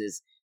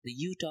compromises, the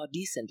Utah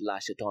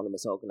Decentralized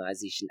Autonomous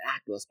Organization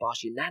Act was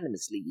passed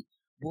unanimously,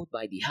 both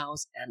by the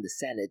House and the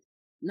Senate.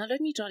 Now,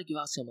 let me try to give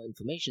out some more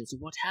information. So,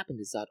 what happened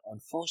is that on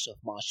 1st of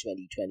March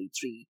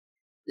 2023,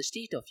 the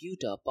state of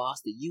Utah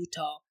passed the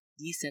Utah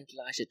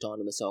Decentralized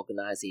Autonomous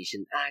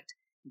Organization Act,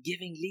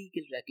 giving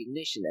legal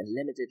recognition and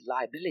limited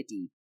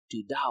liability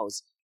to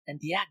DAOs, and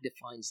the Act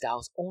defines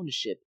DAOs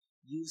ownership,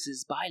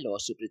 uses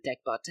bylaws to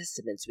protect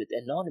participants with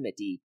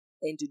anonymity,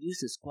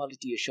 introduces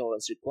quality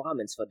assurance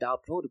requirements for DAO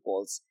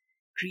protocols,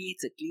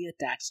 creates a clear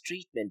tax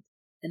treatment,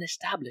 and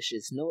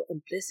establishes no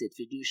implicit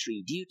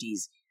fiduciary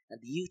duties, and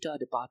the Utah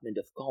Department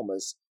of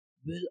Commerce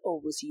will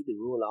oversee the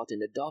rollout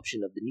and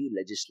adoption of the new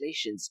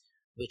legislations,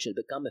 which will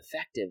become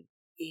effective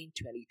in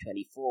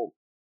 2024.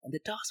 And the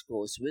task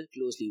force will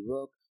closely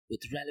work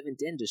with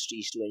relevant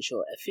industries to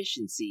ensure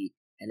efficiency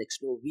and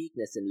explore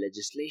weakness in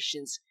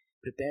legislations,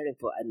 preparing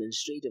for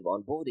administrative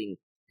onboarding.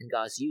 And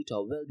guys,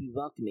 Utah will be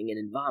welcoming an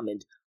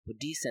environment for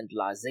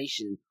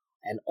decentralization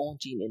and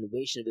on-chain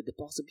innovation with the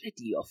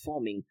possibility of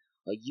forming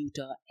a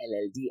Utah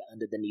LLD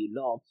under the new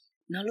law.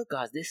 Now look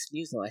guys, this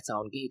news might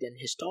sound great, and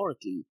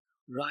historically,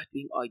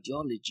 right-wing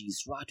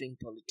ideologies, right-wing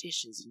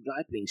politicians in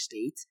right-wing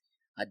states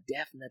are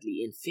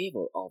definitely in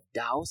favor of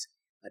DAOs,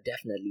 are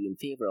definitely in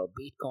favor of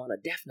Bitcoin,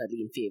 are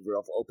definitely in favor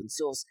of open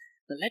source.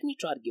 Now let me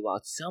try to give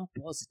out some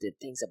positive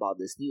things about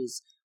this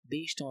news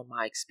based on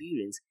my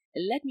experience,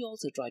 and let me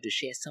also try to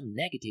share some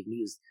negative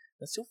news.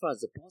 Now so far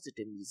as the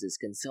positive news is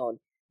concerned,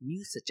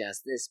 news such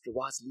as this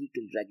provides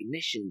legal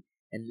recognition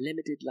and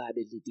limited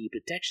liability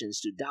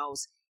protections to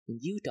DAOs in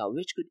Utah,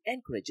 which could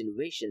encourage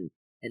innovation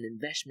and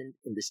investment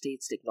in the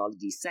state's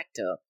technology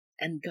sector.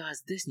 And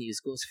guys, this news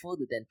goes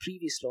further than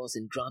previous laws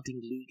in granting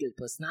legal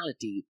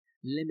personality,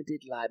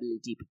 limited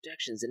liability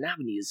protections, and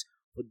avenues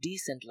for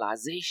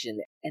decentralization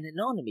and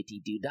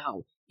anonymity to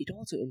DAO. It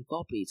also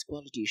incorporates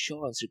quality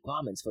assurance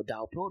requirements for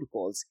DAO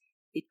protocols.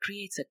 It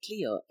creates a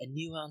clear and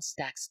nuanced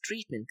tax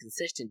treatment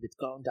consistent with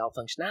current DAO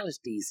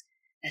functionalities,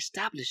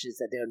 establishes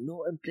that there are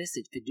no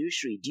implicit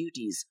fiduciary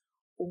duties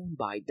owned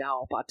by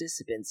DAO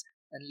participants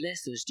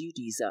unless those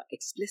duties are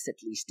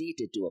explicitly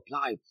stated to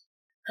apply.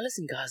 Now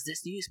listen guys,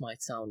 this news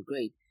might sound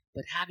great,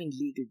 but having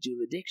legal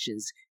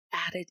jurisdictions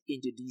added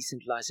into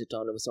decentralized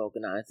autonomous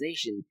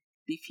organization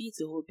defeats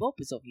the whole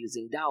purpose of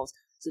using DAOs.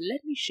 So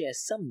let me share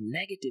some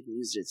negative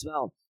news as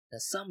well. Now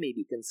some may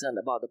be concerned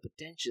about the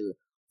potential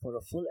for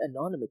a full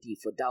anonymity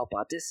for DAO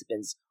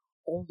participants,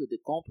 although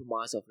the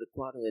compromise of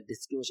requiring a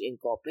disclosure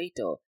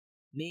incorporator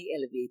may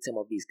elevate some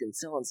of these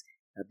concerns.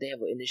 Now there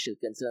were initial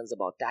concerns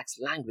about tax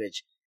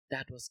language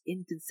that was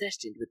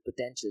inconsistent with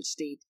potential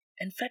state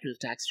and federal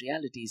tax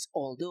realities,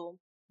 although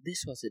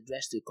this was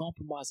addressed through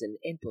compromise and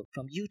input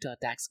from Utah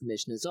Tax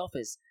Commissioner's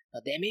Office.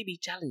 Now, there may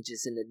be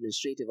challenges in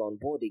administrative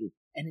onboarding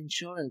and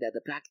ensuring that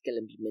the practical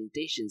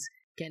implementations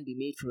can be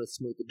made for a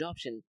smooth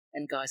adoption.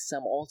 And guys,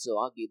 some also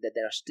argue that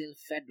there are still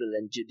federal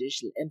and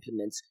judicial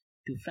implements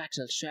to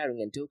fractional sharing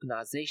and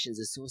tokenizations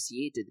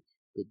associated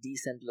with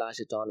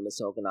decentralized autonomous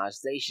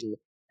organization,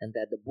 and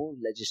that the bold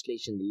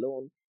legislation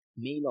alone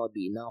may not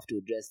be enough to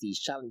address these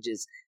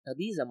challenges. Now,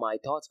 these are my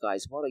thoughts,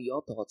 guys. What are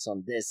your thoughts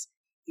on this?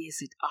 Is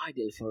it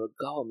ideal for a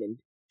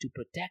government to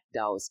protect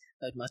DAOs?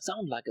 Now, it might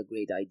sound like a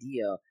great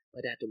idea,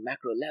 but at a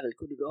macro level,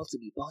 could it also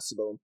be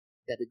possible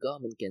that the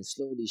government can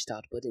slowly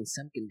start putting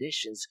some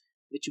conditions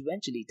which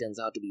eventually turns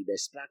out to be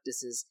best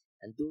practices,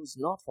 and those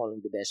not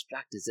following the best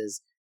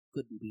practices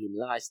could be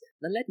penalized?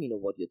 Now, let me know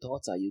what your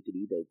thoughts are. You could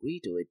either agree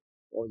to it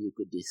or you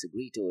could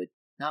disagree to it.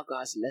 Now,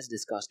 guys, let's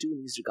discuss two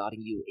news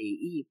regarding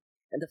UAE.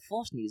 And the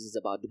first news is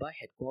about Dubai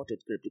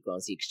headquartered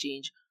cryptocurrency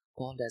exchange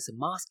called as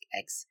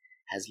MaskX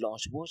has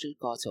launched virtual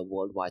cards for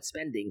worldwide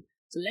spending.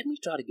 So let me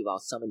try to give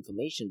out some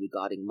information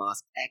regarding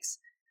MaskX.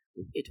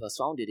 It was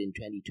founded in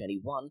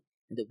 2021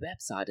 and the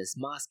website is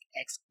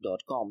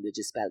maskx.com, which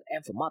is spelled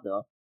M for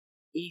mother,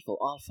 A for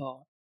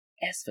alpha,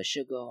 S for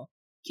sugar,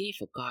 K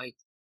for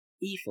kite,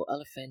 E for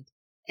elephant,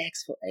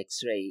 X for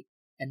x-ray.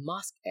 And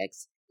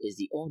MaskX is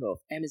the owner of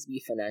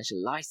MSB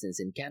Financial License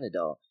in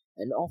Canada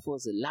and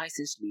offers a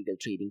licensed legal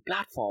trading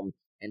platform,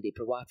 and they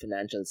provide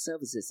financial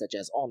services such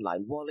as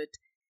online wallet,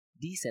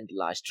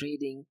 decentralized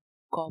trading,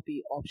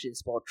 copy, option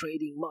spot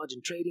trading,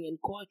 margin trading,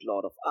 and quite a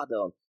lot of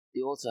other.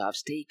 They also have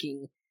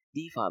staking,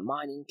 DeFi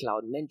mining,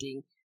 cloud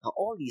minting. Now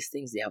all these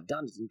things they have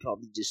done in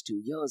probably just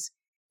 2 years.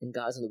 And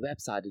guys, on the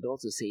website it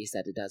also says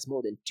that it has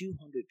more than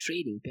 200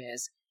 trading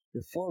pairs,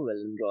 referral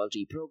and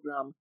loyalty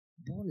program,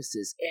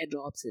 bonuses,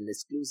 airdrops, and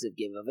exclusive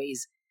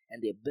giveaways,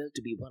 and they're built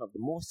to be one of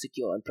the most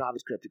secure and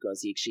private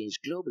cryptocurrency exchange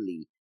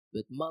globally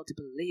with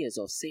multiple layers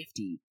of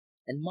safety.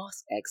 And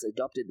MaskX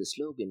adopted the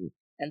slogan,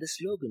 and the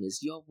slogan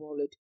is "Your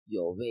wallet,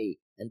 your way."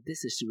 And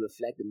this is to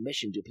reflect the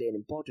mission to play an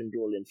important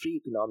role in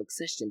free economic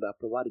system by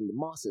providing the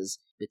masses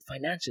with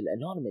financial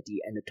anonymity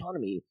and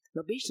autonomy.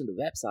 Now, based on the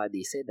website,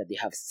 they say that they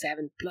have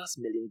 7+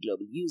 million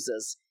global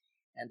users,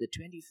 and the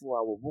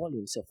 24-hour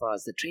volume so far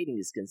as the trading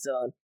is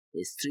concerned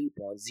is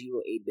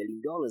 $3.08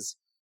 billion.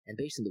 And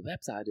based on the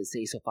website, it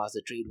says so far as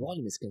the trade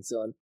volume is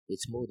concerned,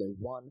 it's more than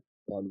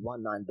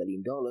 $1.19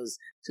 billion.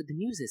 So the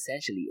news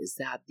essentially is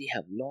that they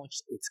have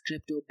launched its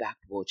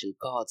crypto-backed virtual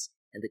cards,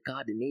 and the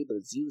card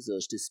enables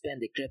users to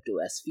spend their crypto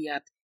as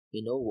fiat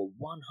in over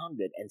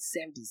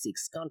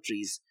 176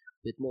 countries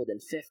with more than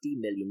 50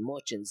 million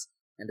merchants,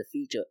 and the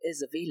feature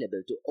is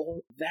available to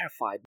all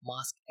verified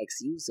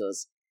MaskX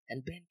users.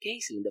 And Ben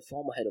Kaislin, the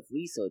former head of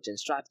research and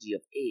strategy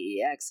of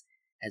AAX,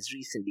 has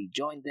recently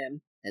joined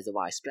them as a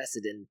vice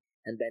president,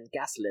 and Ben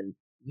Kaislin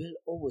will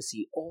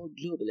oversee all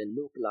global and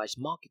localized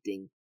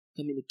marketing,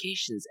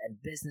 communications,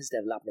 and business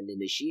development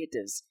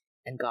initiatives.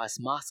 And guys,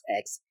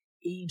 MaskX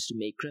aims to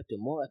make crypto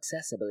more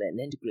accessible and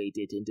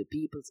integrated into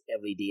people's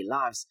everyday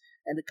lives,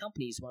 and the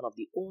company is one of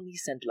the only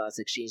centralized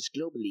exchanges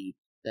globally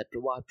that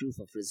provide proof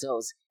of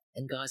reserves.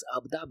 And guys,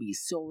 Abu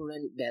Dhabi's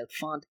sovereign wealth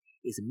fund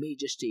is a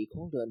major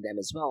stakeholder in them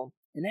as well.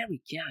 And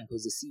Eric Yang,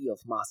 who's the CEO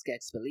of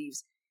MaskX,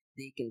 believes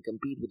they can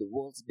compete with the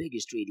world's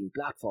biggest trading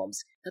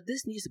platforms. Now,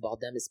 this news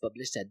about them is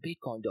published at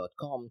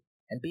Bitcoin.com,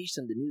 and based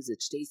on the news,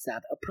 it states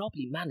that a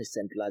properly managed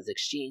centralized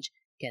exchange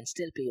can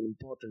still play an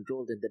important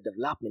role in the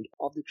development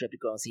of the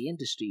cryptocurrency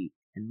industry,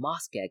 and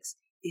MaskX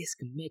is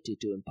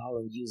committed to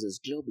empowering users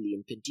globally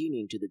and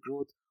continuing to the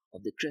growth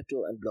of the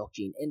crypto and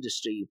blockchain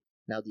industry.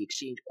 Now, the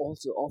exchange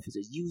also offers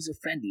a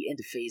user-friendly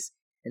interface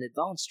and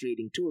advanced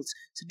trading tools,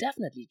 so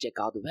definitely check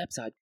out the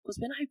website, because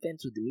when I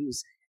went through the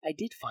news, I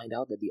did find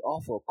out that they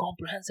offer a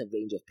comprehensive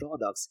range of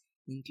products,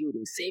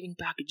 including saving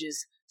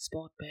packages,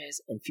 spot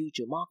pairs, and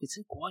future markets,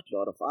 and quite a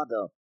lot of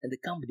other. And the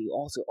company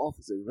also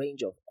offers a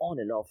range of on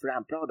and off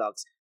ramp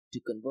products to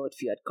convert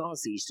fiat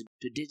currencies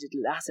to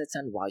digital assets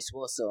and vice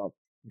versa.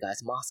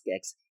 Guys,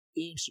 MaskX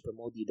aims to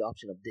promote the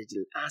adoption of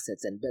digital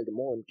assets and build a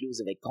more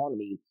inclusive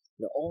economy.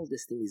 Now, all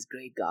this thing is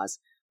great, guys,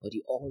 but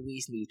you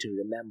always need to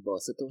remember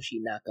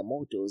Satoshi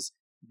Nakamoto's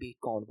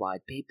Bitcoin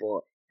white paper,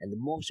 and the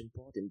most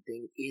important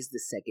thing is the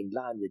second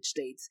line, which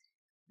states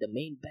the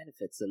main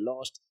benefits are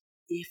lost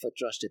if a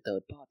trusted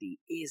third party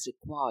is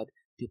required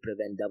to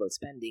prevent double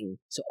spending.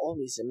 So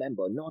always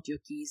remember, not your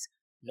keys,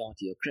 not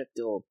your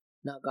crypto.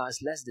 Now, guys,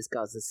 let's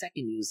discuss the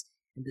second news,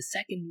 and the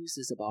second news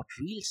is about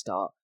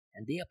Realstar,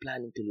 and they are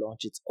planning to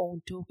launch its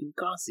own token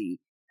currency,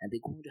 and they're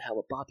going to have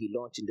a party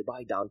launch in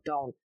Dubai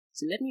downtown.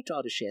 So let me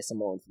try to share some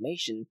more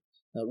information.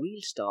 Now,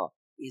 Realstar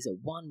is a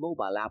one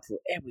mobile app for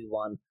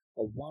everyone,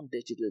 a one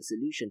digital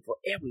solution for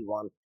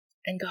everyone.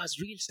 And guys,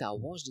 Realstar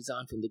was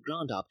designed from the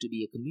ground up to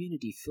be a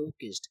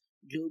community-focused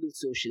global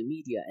social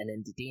media and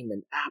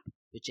entertainment app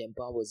which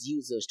empowers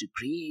users to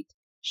create,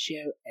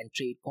 share, and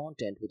trade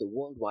content with a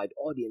worldwide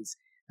audience.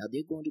 Now,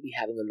 they're going to be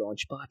having a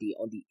launch party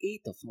on the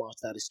 8th of March,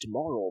 that is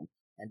tomorrow,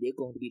 and they're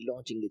going to be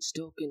launching its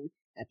token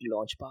at a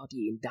launch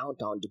party in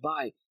downtown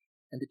Dubai.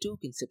 And the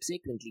token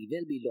subsequently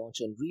will be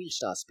launched on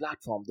Realstar's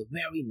platform the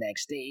very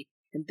next day.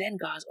 And then,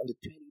 guys, on the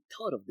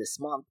 23rd of this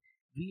month,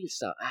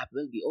 Realstar app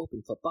will be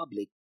open for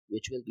public,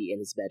 which will be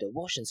in its beta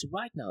version. So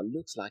right now, it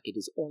looks like it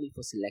is only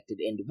for selected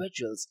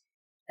individuals.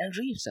 And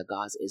Realstar,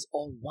 guys, is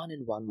all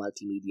one-in-one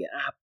multimedia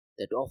app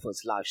that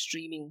offers live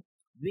streaming,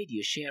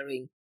 video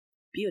sharing,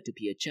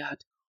 peer-to-peer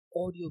chat,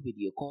 audio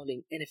video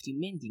calling, NFT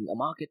minting, a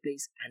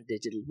marketplace, and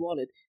digital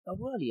wallet. Now,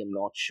 really, I'm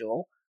not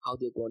sure how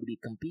they're going to be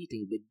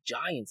competing with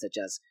giants such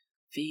as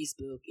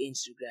Facebook,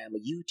 Instagram, or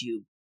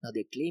YouTube. Now,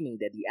 they're claiming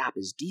that the app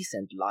is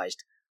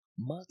decentralized,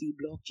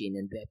 multi-blockchain,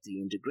 and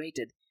Web3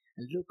 integrated.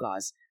 And look,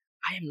 guys,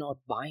 I am not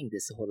buying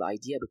this whole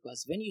idea,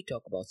 because when you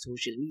talk about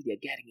social media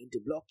getting into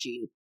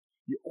blockchain,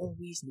 you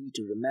always need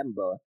to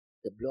remember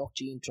the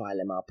blockchain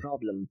trilemma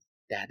problem.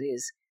 That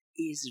is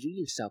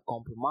Realstar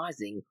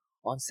compromising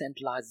on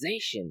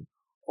centralization,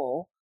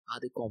 or are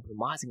they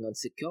compromising on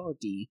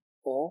security,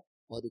 or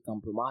are they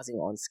compromising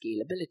on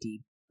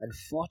scalability?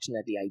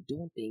 Unfortunately, I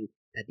don't think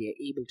that they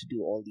are able to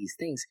do all these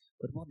things,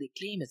 but what they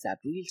claim is that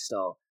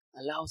Realstar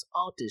allows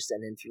artists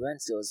and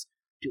influencers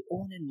to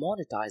own and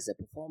monetize their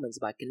performance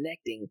by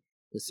connecting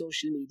the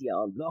social media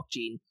on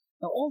blockchain.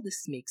 Now, all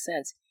this makes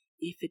sense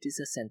if it is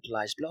a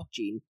centralized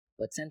blockchain,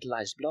 but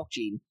centralized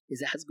blockchain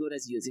is as good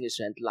as using a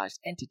centralized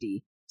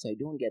entity. So I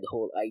don't get the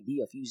whole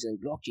idea of using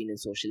blockchain in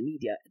social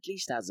media, at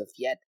least as of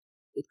yet.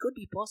 It could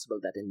be possible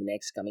that in the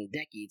next coming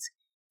decades,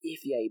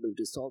 if we are able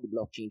to solve the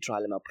blockchain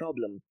trilemma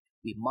problem,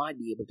 we might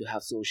be able to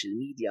have social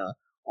media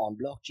on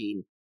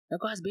blockchain. Now,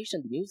 guys, based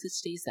on the news, it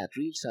states that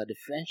Realstar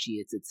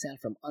differentiates itself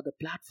from other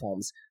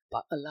platforms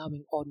by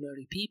allowing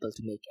ordinary people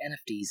to make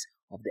NFTs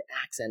of their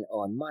acts and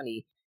earn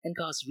money. And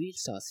guys,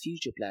 Realstar's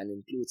future plan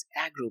includes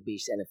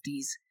agro-based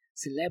NFTs,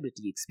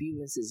 celebrity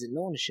experiences, and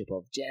ownership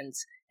of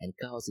gens and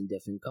cows in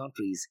different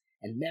countries.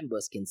 And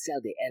members can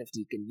sell their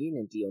NFT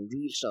conveniently on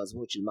Realstar's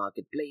virtual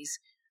marketplace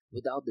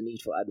without the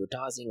need for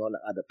advertising on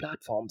other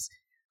platforms.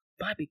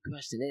 My big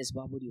question is,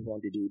 why would you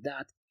want to do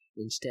that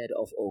instead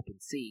of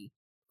OpenSea?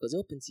 Because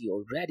OpenSea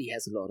already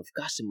has a lot of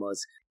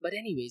customers. But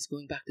anyways,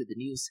 going back to the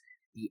news,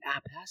 the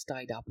app has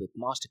tied up with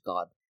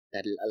MasterCard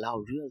that will allow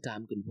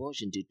real-time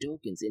conversion to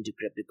tokens into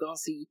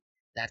cryptocurrency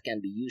that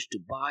can be used to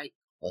buy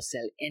or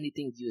sell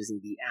anything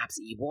using the app's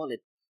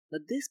e-wallet. Now,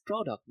 this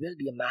product will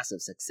be a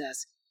massive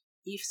success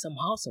if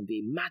somehow, some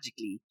way,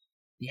 magically,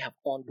 they have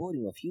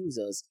onboarding of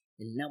users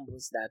in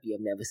numbers that we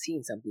have never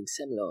seen, something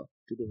similar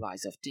to the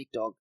rise of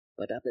TikTok.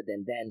 But other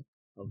than then,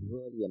 I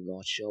really am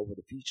not sure what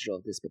the future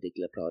of this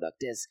particular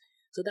product is.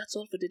 So that's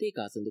all for today,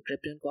 guys, on the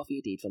Crypto and Coffee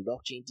Update from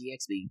Blockchain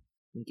DXB.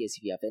 In case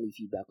if you have any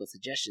feedback or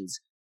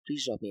suggestions,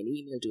 please drop me an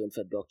email to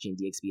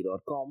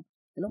info@blockchaindxb.com,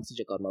 and also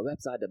check out my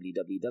website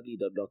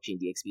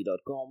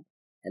www.blockchaindxb.com,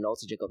 and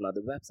also check out my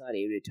other website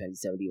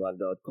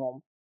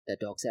area2071.com that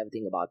talks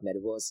everything about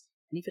metaverse.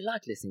 And if you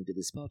like listening to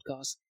this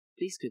podcast,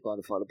 please click on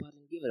the follow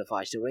button, give it a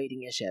 5-star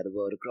rating, and share the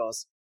word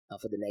across. Now,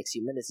 for the next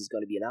few minutes, it's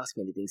going to be an Ask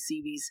Me Anything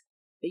series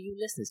where you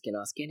listeners can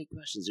ask any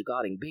questions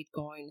regarding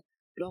Bitcoin,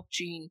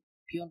 blockchain,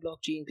 beyond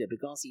blockchain,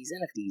 cryptocurrencies,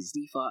 NFTs,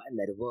 DeFi, and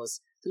metaverse.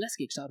 So let's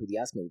kick start with the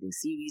Ask Me Anything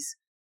series.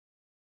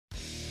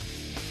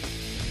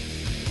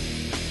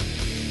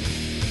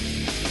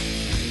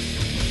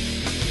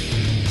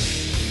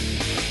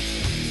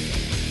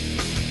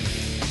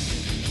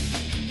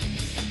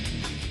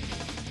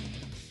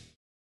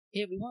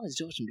 Hey everyone, it's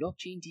George from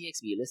Blockchain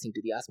DXB. You're listening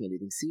to the Ask Me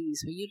Anything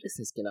series where you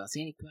listeners can ask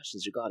any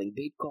questions regarding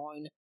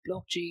Bitcoin,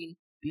 blockchain,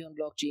 beyond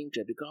blockchain,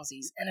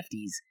 cryptocurrencies,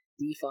 NFTs,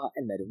 DeFi,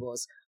 and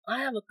metaverse. I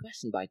have a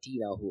question by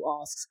Tina who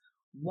asks,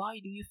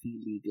 why do you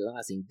feel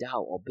legalizing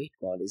DAO or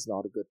Bitcoin is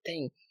not a good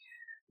thing?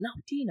 Now,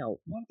 Tina,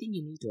 one thing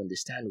you need to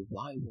understand,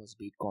 why was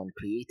Bitcoin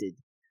created?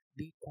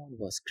 Bitcoin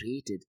was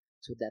created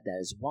so that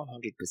there is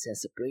 100%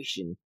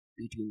 separation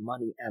between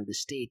money and the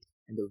state,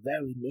 and the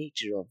very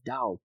nature of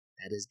DAO,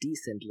 that is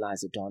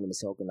decentralized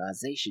autonomous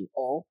organization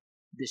or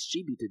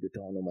distributed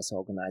autonomous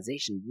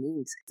organization,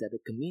 means that the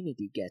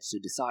community gets to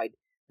decide.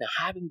 Now,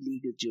 having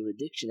legal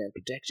jurisdiction and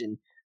protection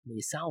may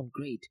sound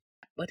great,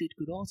 but it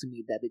could also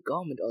mean that the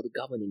government or the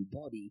governing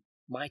body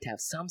might have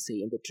some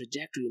say in the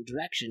trajectory and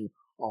direction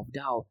of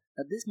DAO.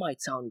 Now, this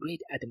might sound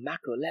great at a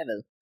macro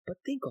level,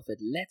 but think of it,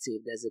 let's say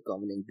if there's a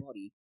governing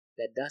body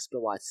that does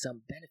provide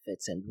some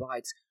benefits and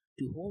rights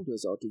to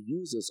holders or to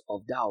users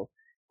of DAO.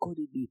 Could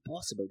it be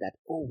possible that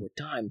over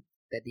time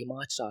that they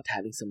might start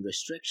having some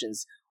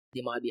restrictions?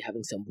 They might be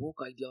having some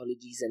woke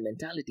ideologies and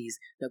mentalities.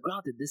 Now,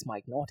 granted, this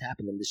might not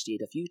happen in the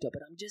state of Utah,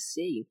 but I'm just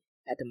saying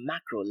at a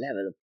macro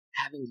level,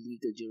 having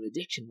legal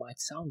jurisdiction might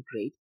sound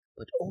great,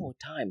 but over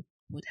time,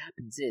 what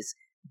happens is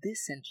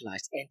this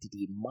centralized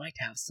entity might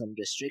have some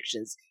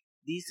restrictions.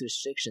 These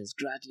restrictions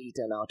gradually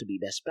turn out to be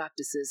best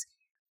practices,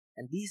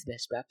 and these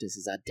best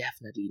practices are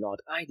definitely not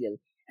ideal.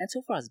 And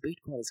so far as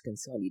Bitcoin is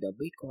concerned,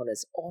 Bitcoin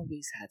has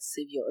always had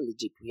severe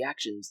allergic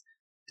reactions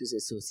to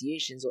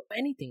associations or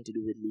anything to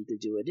do with legal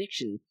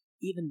jurisdiction.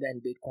 Even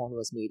when Bitcoin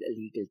was made a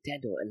legal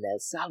tender in El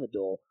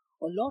Salvador,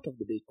 a lot of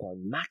the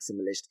Bitcoin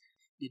maximalists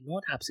did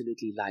not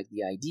absolutely like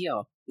the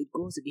idea. It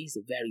goes against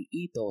the very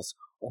ethos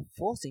of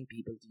forcing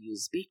people to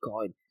use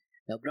Bitcoin.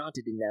 Now,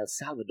 granted, in El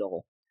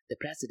Salvador, the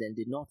president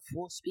did not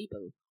force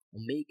people or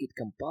make it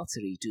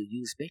compulsory to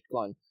use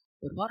Bitcoin.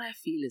 But what I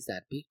feel is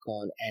that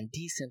Bitcoin and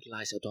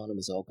decentralized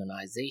autonomous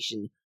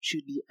organization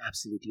should be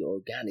absolutely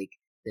organic.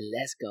 The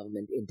less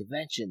government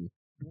intervention,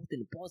 both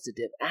in a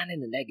positive and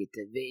in a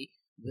negative way,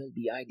 will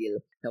be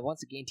ideal. Now,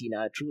 once again, Tina,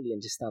 I truly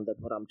understand that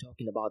what I'm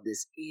talking about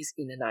this is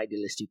in an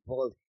idealistic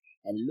world,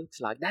 and looks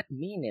like that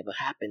may never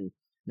happen.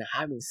 Now,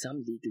 having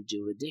some legal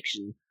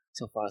jurisdiction,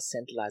 so far as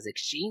centralized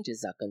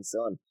exchanges are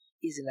concerned,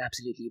 is an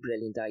absolutely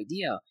brilliant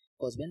idea,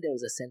 because when there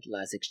is a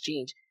centralized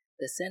exchange,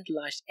 the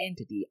centralized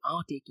entity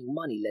are taking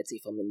money, let's say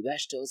from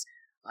investors,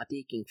 are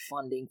taking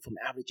funding from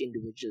average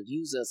individual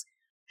users.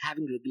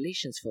 Having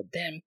regulations for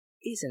them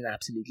is an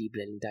absolutely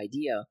brilliant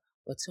idea.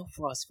 But so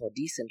far as for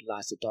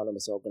decentralized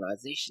autonomous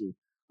organization,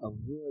 I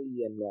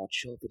really am not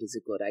sure if it is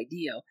a good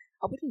idea.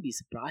 I wouldn't be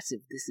surprised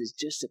if this is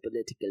just a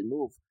political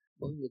move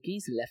going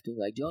against the left-wing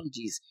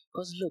ideologies.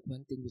 Because look,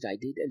 one thing which I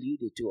did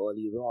allude to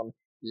earlier on,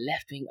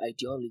 left-wing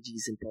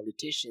ideologies and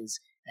politicians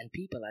and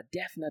people are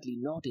definitely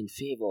not in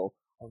favor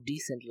of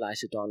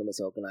decentralized autonomous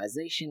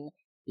organization.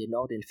 They're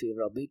not in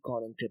favor of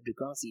Bitcoin and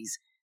cryptocurrencies.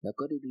 Now,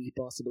 could it be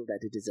possible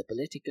that it is a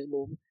political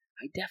move?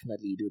 I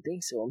definitely do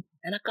think so,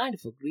 and I kind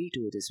of agree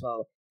to it as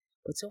well.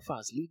 But so far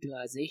as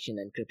legalization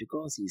and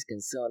cryptocurrency is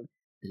concerned,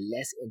 the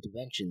less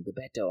intervention, the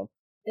better.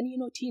 And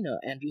Tina,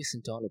 Andrew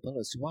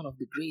Antonopoulos, one of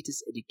the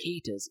greatest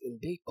educators in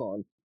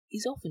Bitcoin,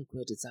 is often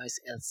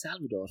criticized El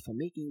Salvador for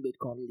making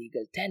Bitcoin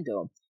legal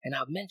tender, and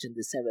I've mentioned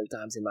this several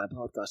times in my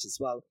podcast as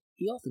well.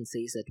 He often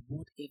says that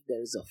what if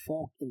there is a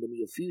fork in the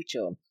near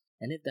future,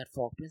 and if that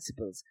fork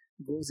principles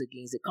goes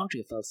against the country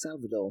of El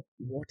Salvador,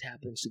 what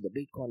happens to the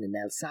Bitcoin in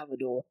El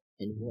Salvador,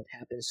 and what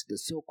happens to the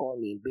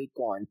so-called main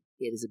Bitcoin?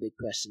 It is a big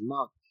question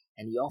mark,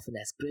 and he often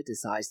has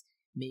criticized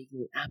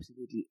making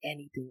absolutely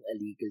anything a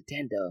legal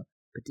tender,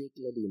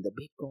 particularly in the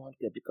Bitcoin,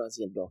 cryptocurrency,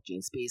 and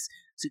blockchain space.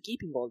 So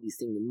keeping all these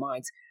things in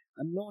mind,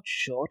 I'm not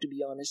sure, to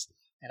be honest,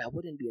 and I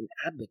wouldn't be an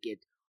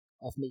advocate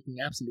of making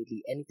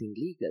absolutely anything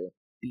legal,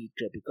 be it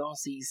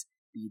cryptocurrencies,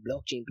 be it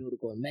blockchain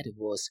protocol,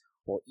 metaverse,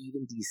 or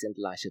even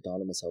decentralized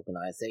autonomous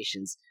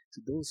organizations.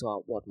 So those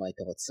are what my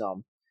thoughts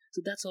are.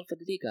 So that's all for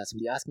today, guys,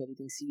 from the Ask Me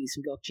Everything series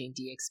from Blockchain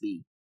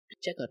DXB.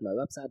 check out my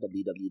website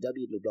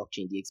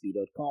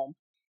www.blockchaindxb.com.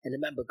 And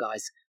remember,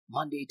 guys,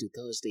 Monday to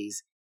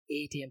Thursdays,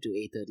 8 a.m. to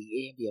 8:30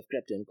 a.m. we have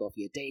Crypto and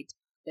Coffee at 8,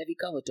 where we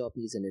cover top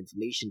news and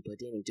information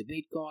pertaining to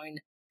Bitcoin,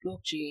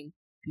 blockchain,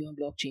 beyond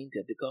blockchain,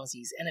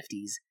 cryptocurrencies,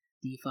 NFTs,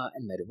 DeFi,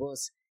 and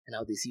Metaverse. And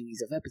how the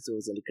series of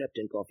episodes on the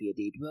Crypto and Coffee at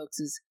 8 works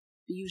is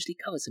we usually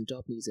cover some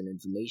top news and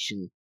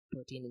information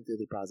pertaining to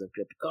the price of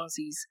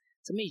cryptocurrencies,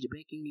 some major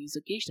breaking news,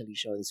 occasionally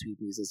sharing sweet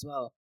news as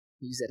well,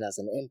 news that has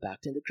an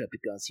impact in the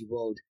cryptocurrency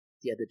world.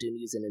 The other two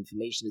news and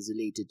information is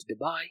related to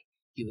Dubai,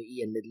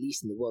 UAE, and Middle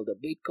East in the world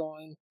of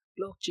Bitcoin,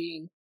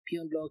 blockchain,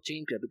 beyond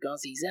blockchain,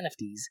 cryptocurrencies,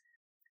 NFTs,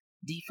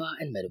 DeFi,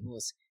 and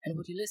Metaverse. And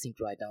what you're listening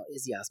to right now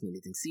is the Ask Me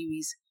Anything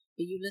series,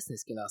 where you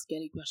listeners can ask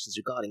any questions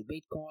regarding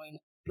Bitcoin,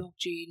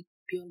 blockchain,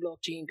 beyond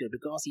blockchain,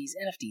 cryptocurrencies,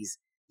 NFTs,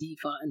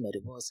 DeFi, and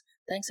Metaverse.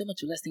 Thanks so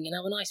much for listening and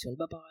have a nice one.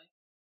 Bye bye.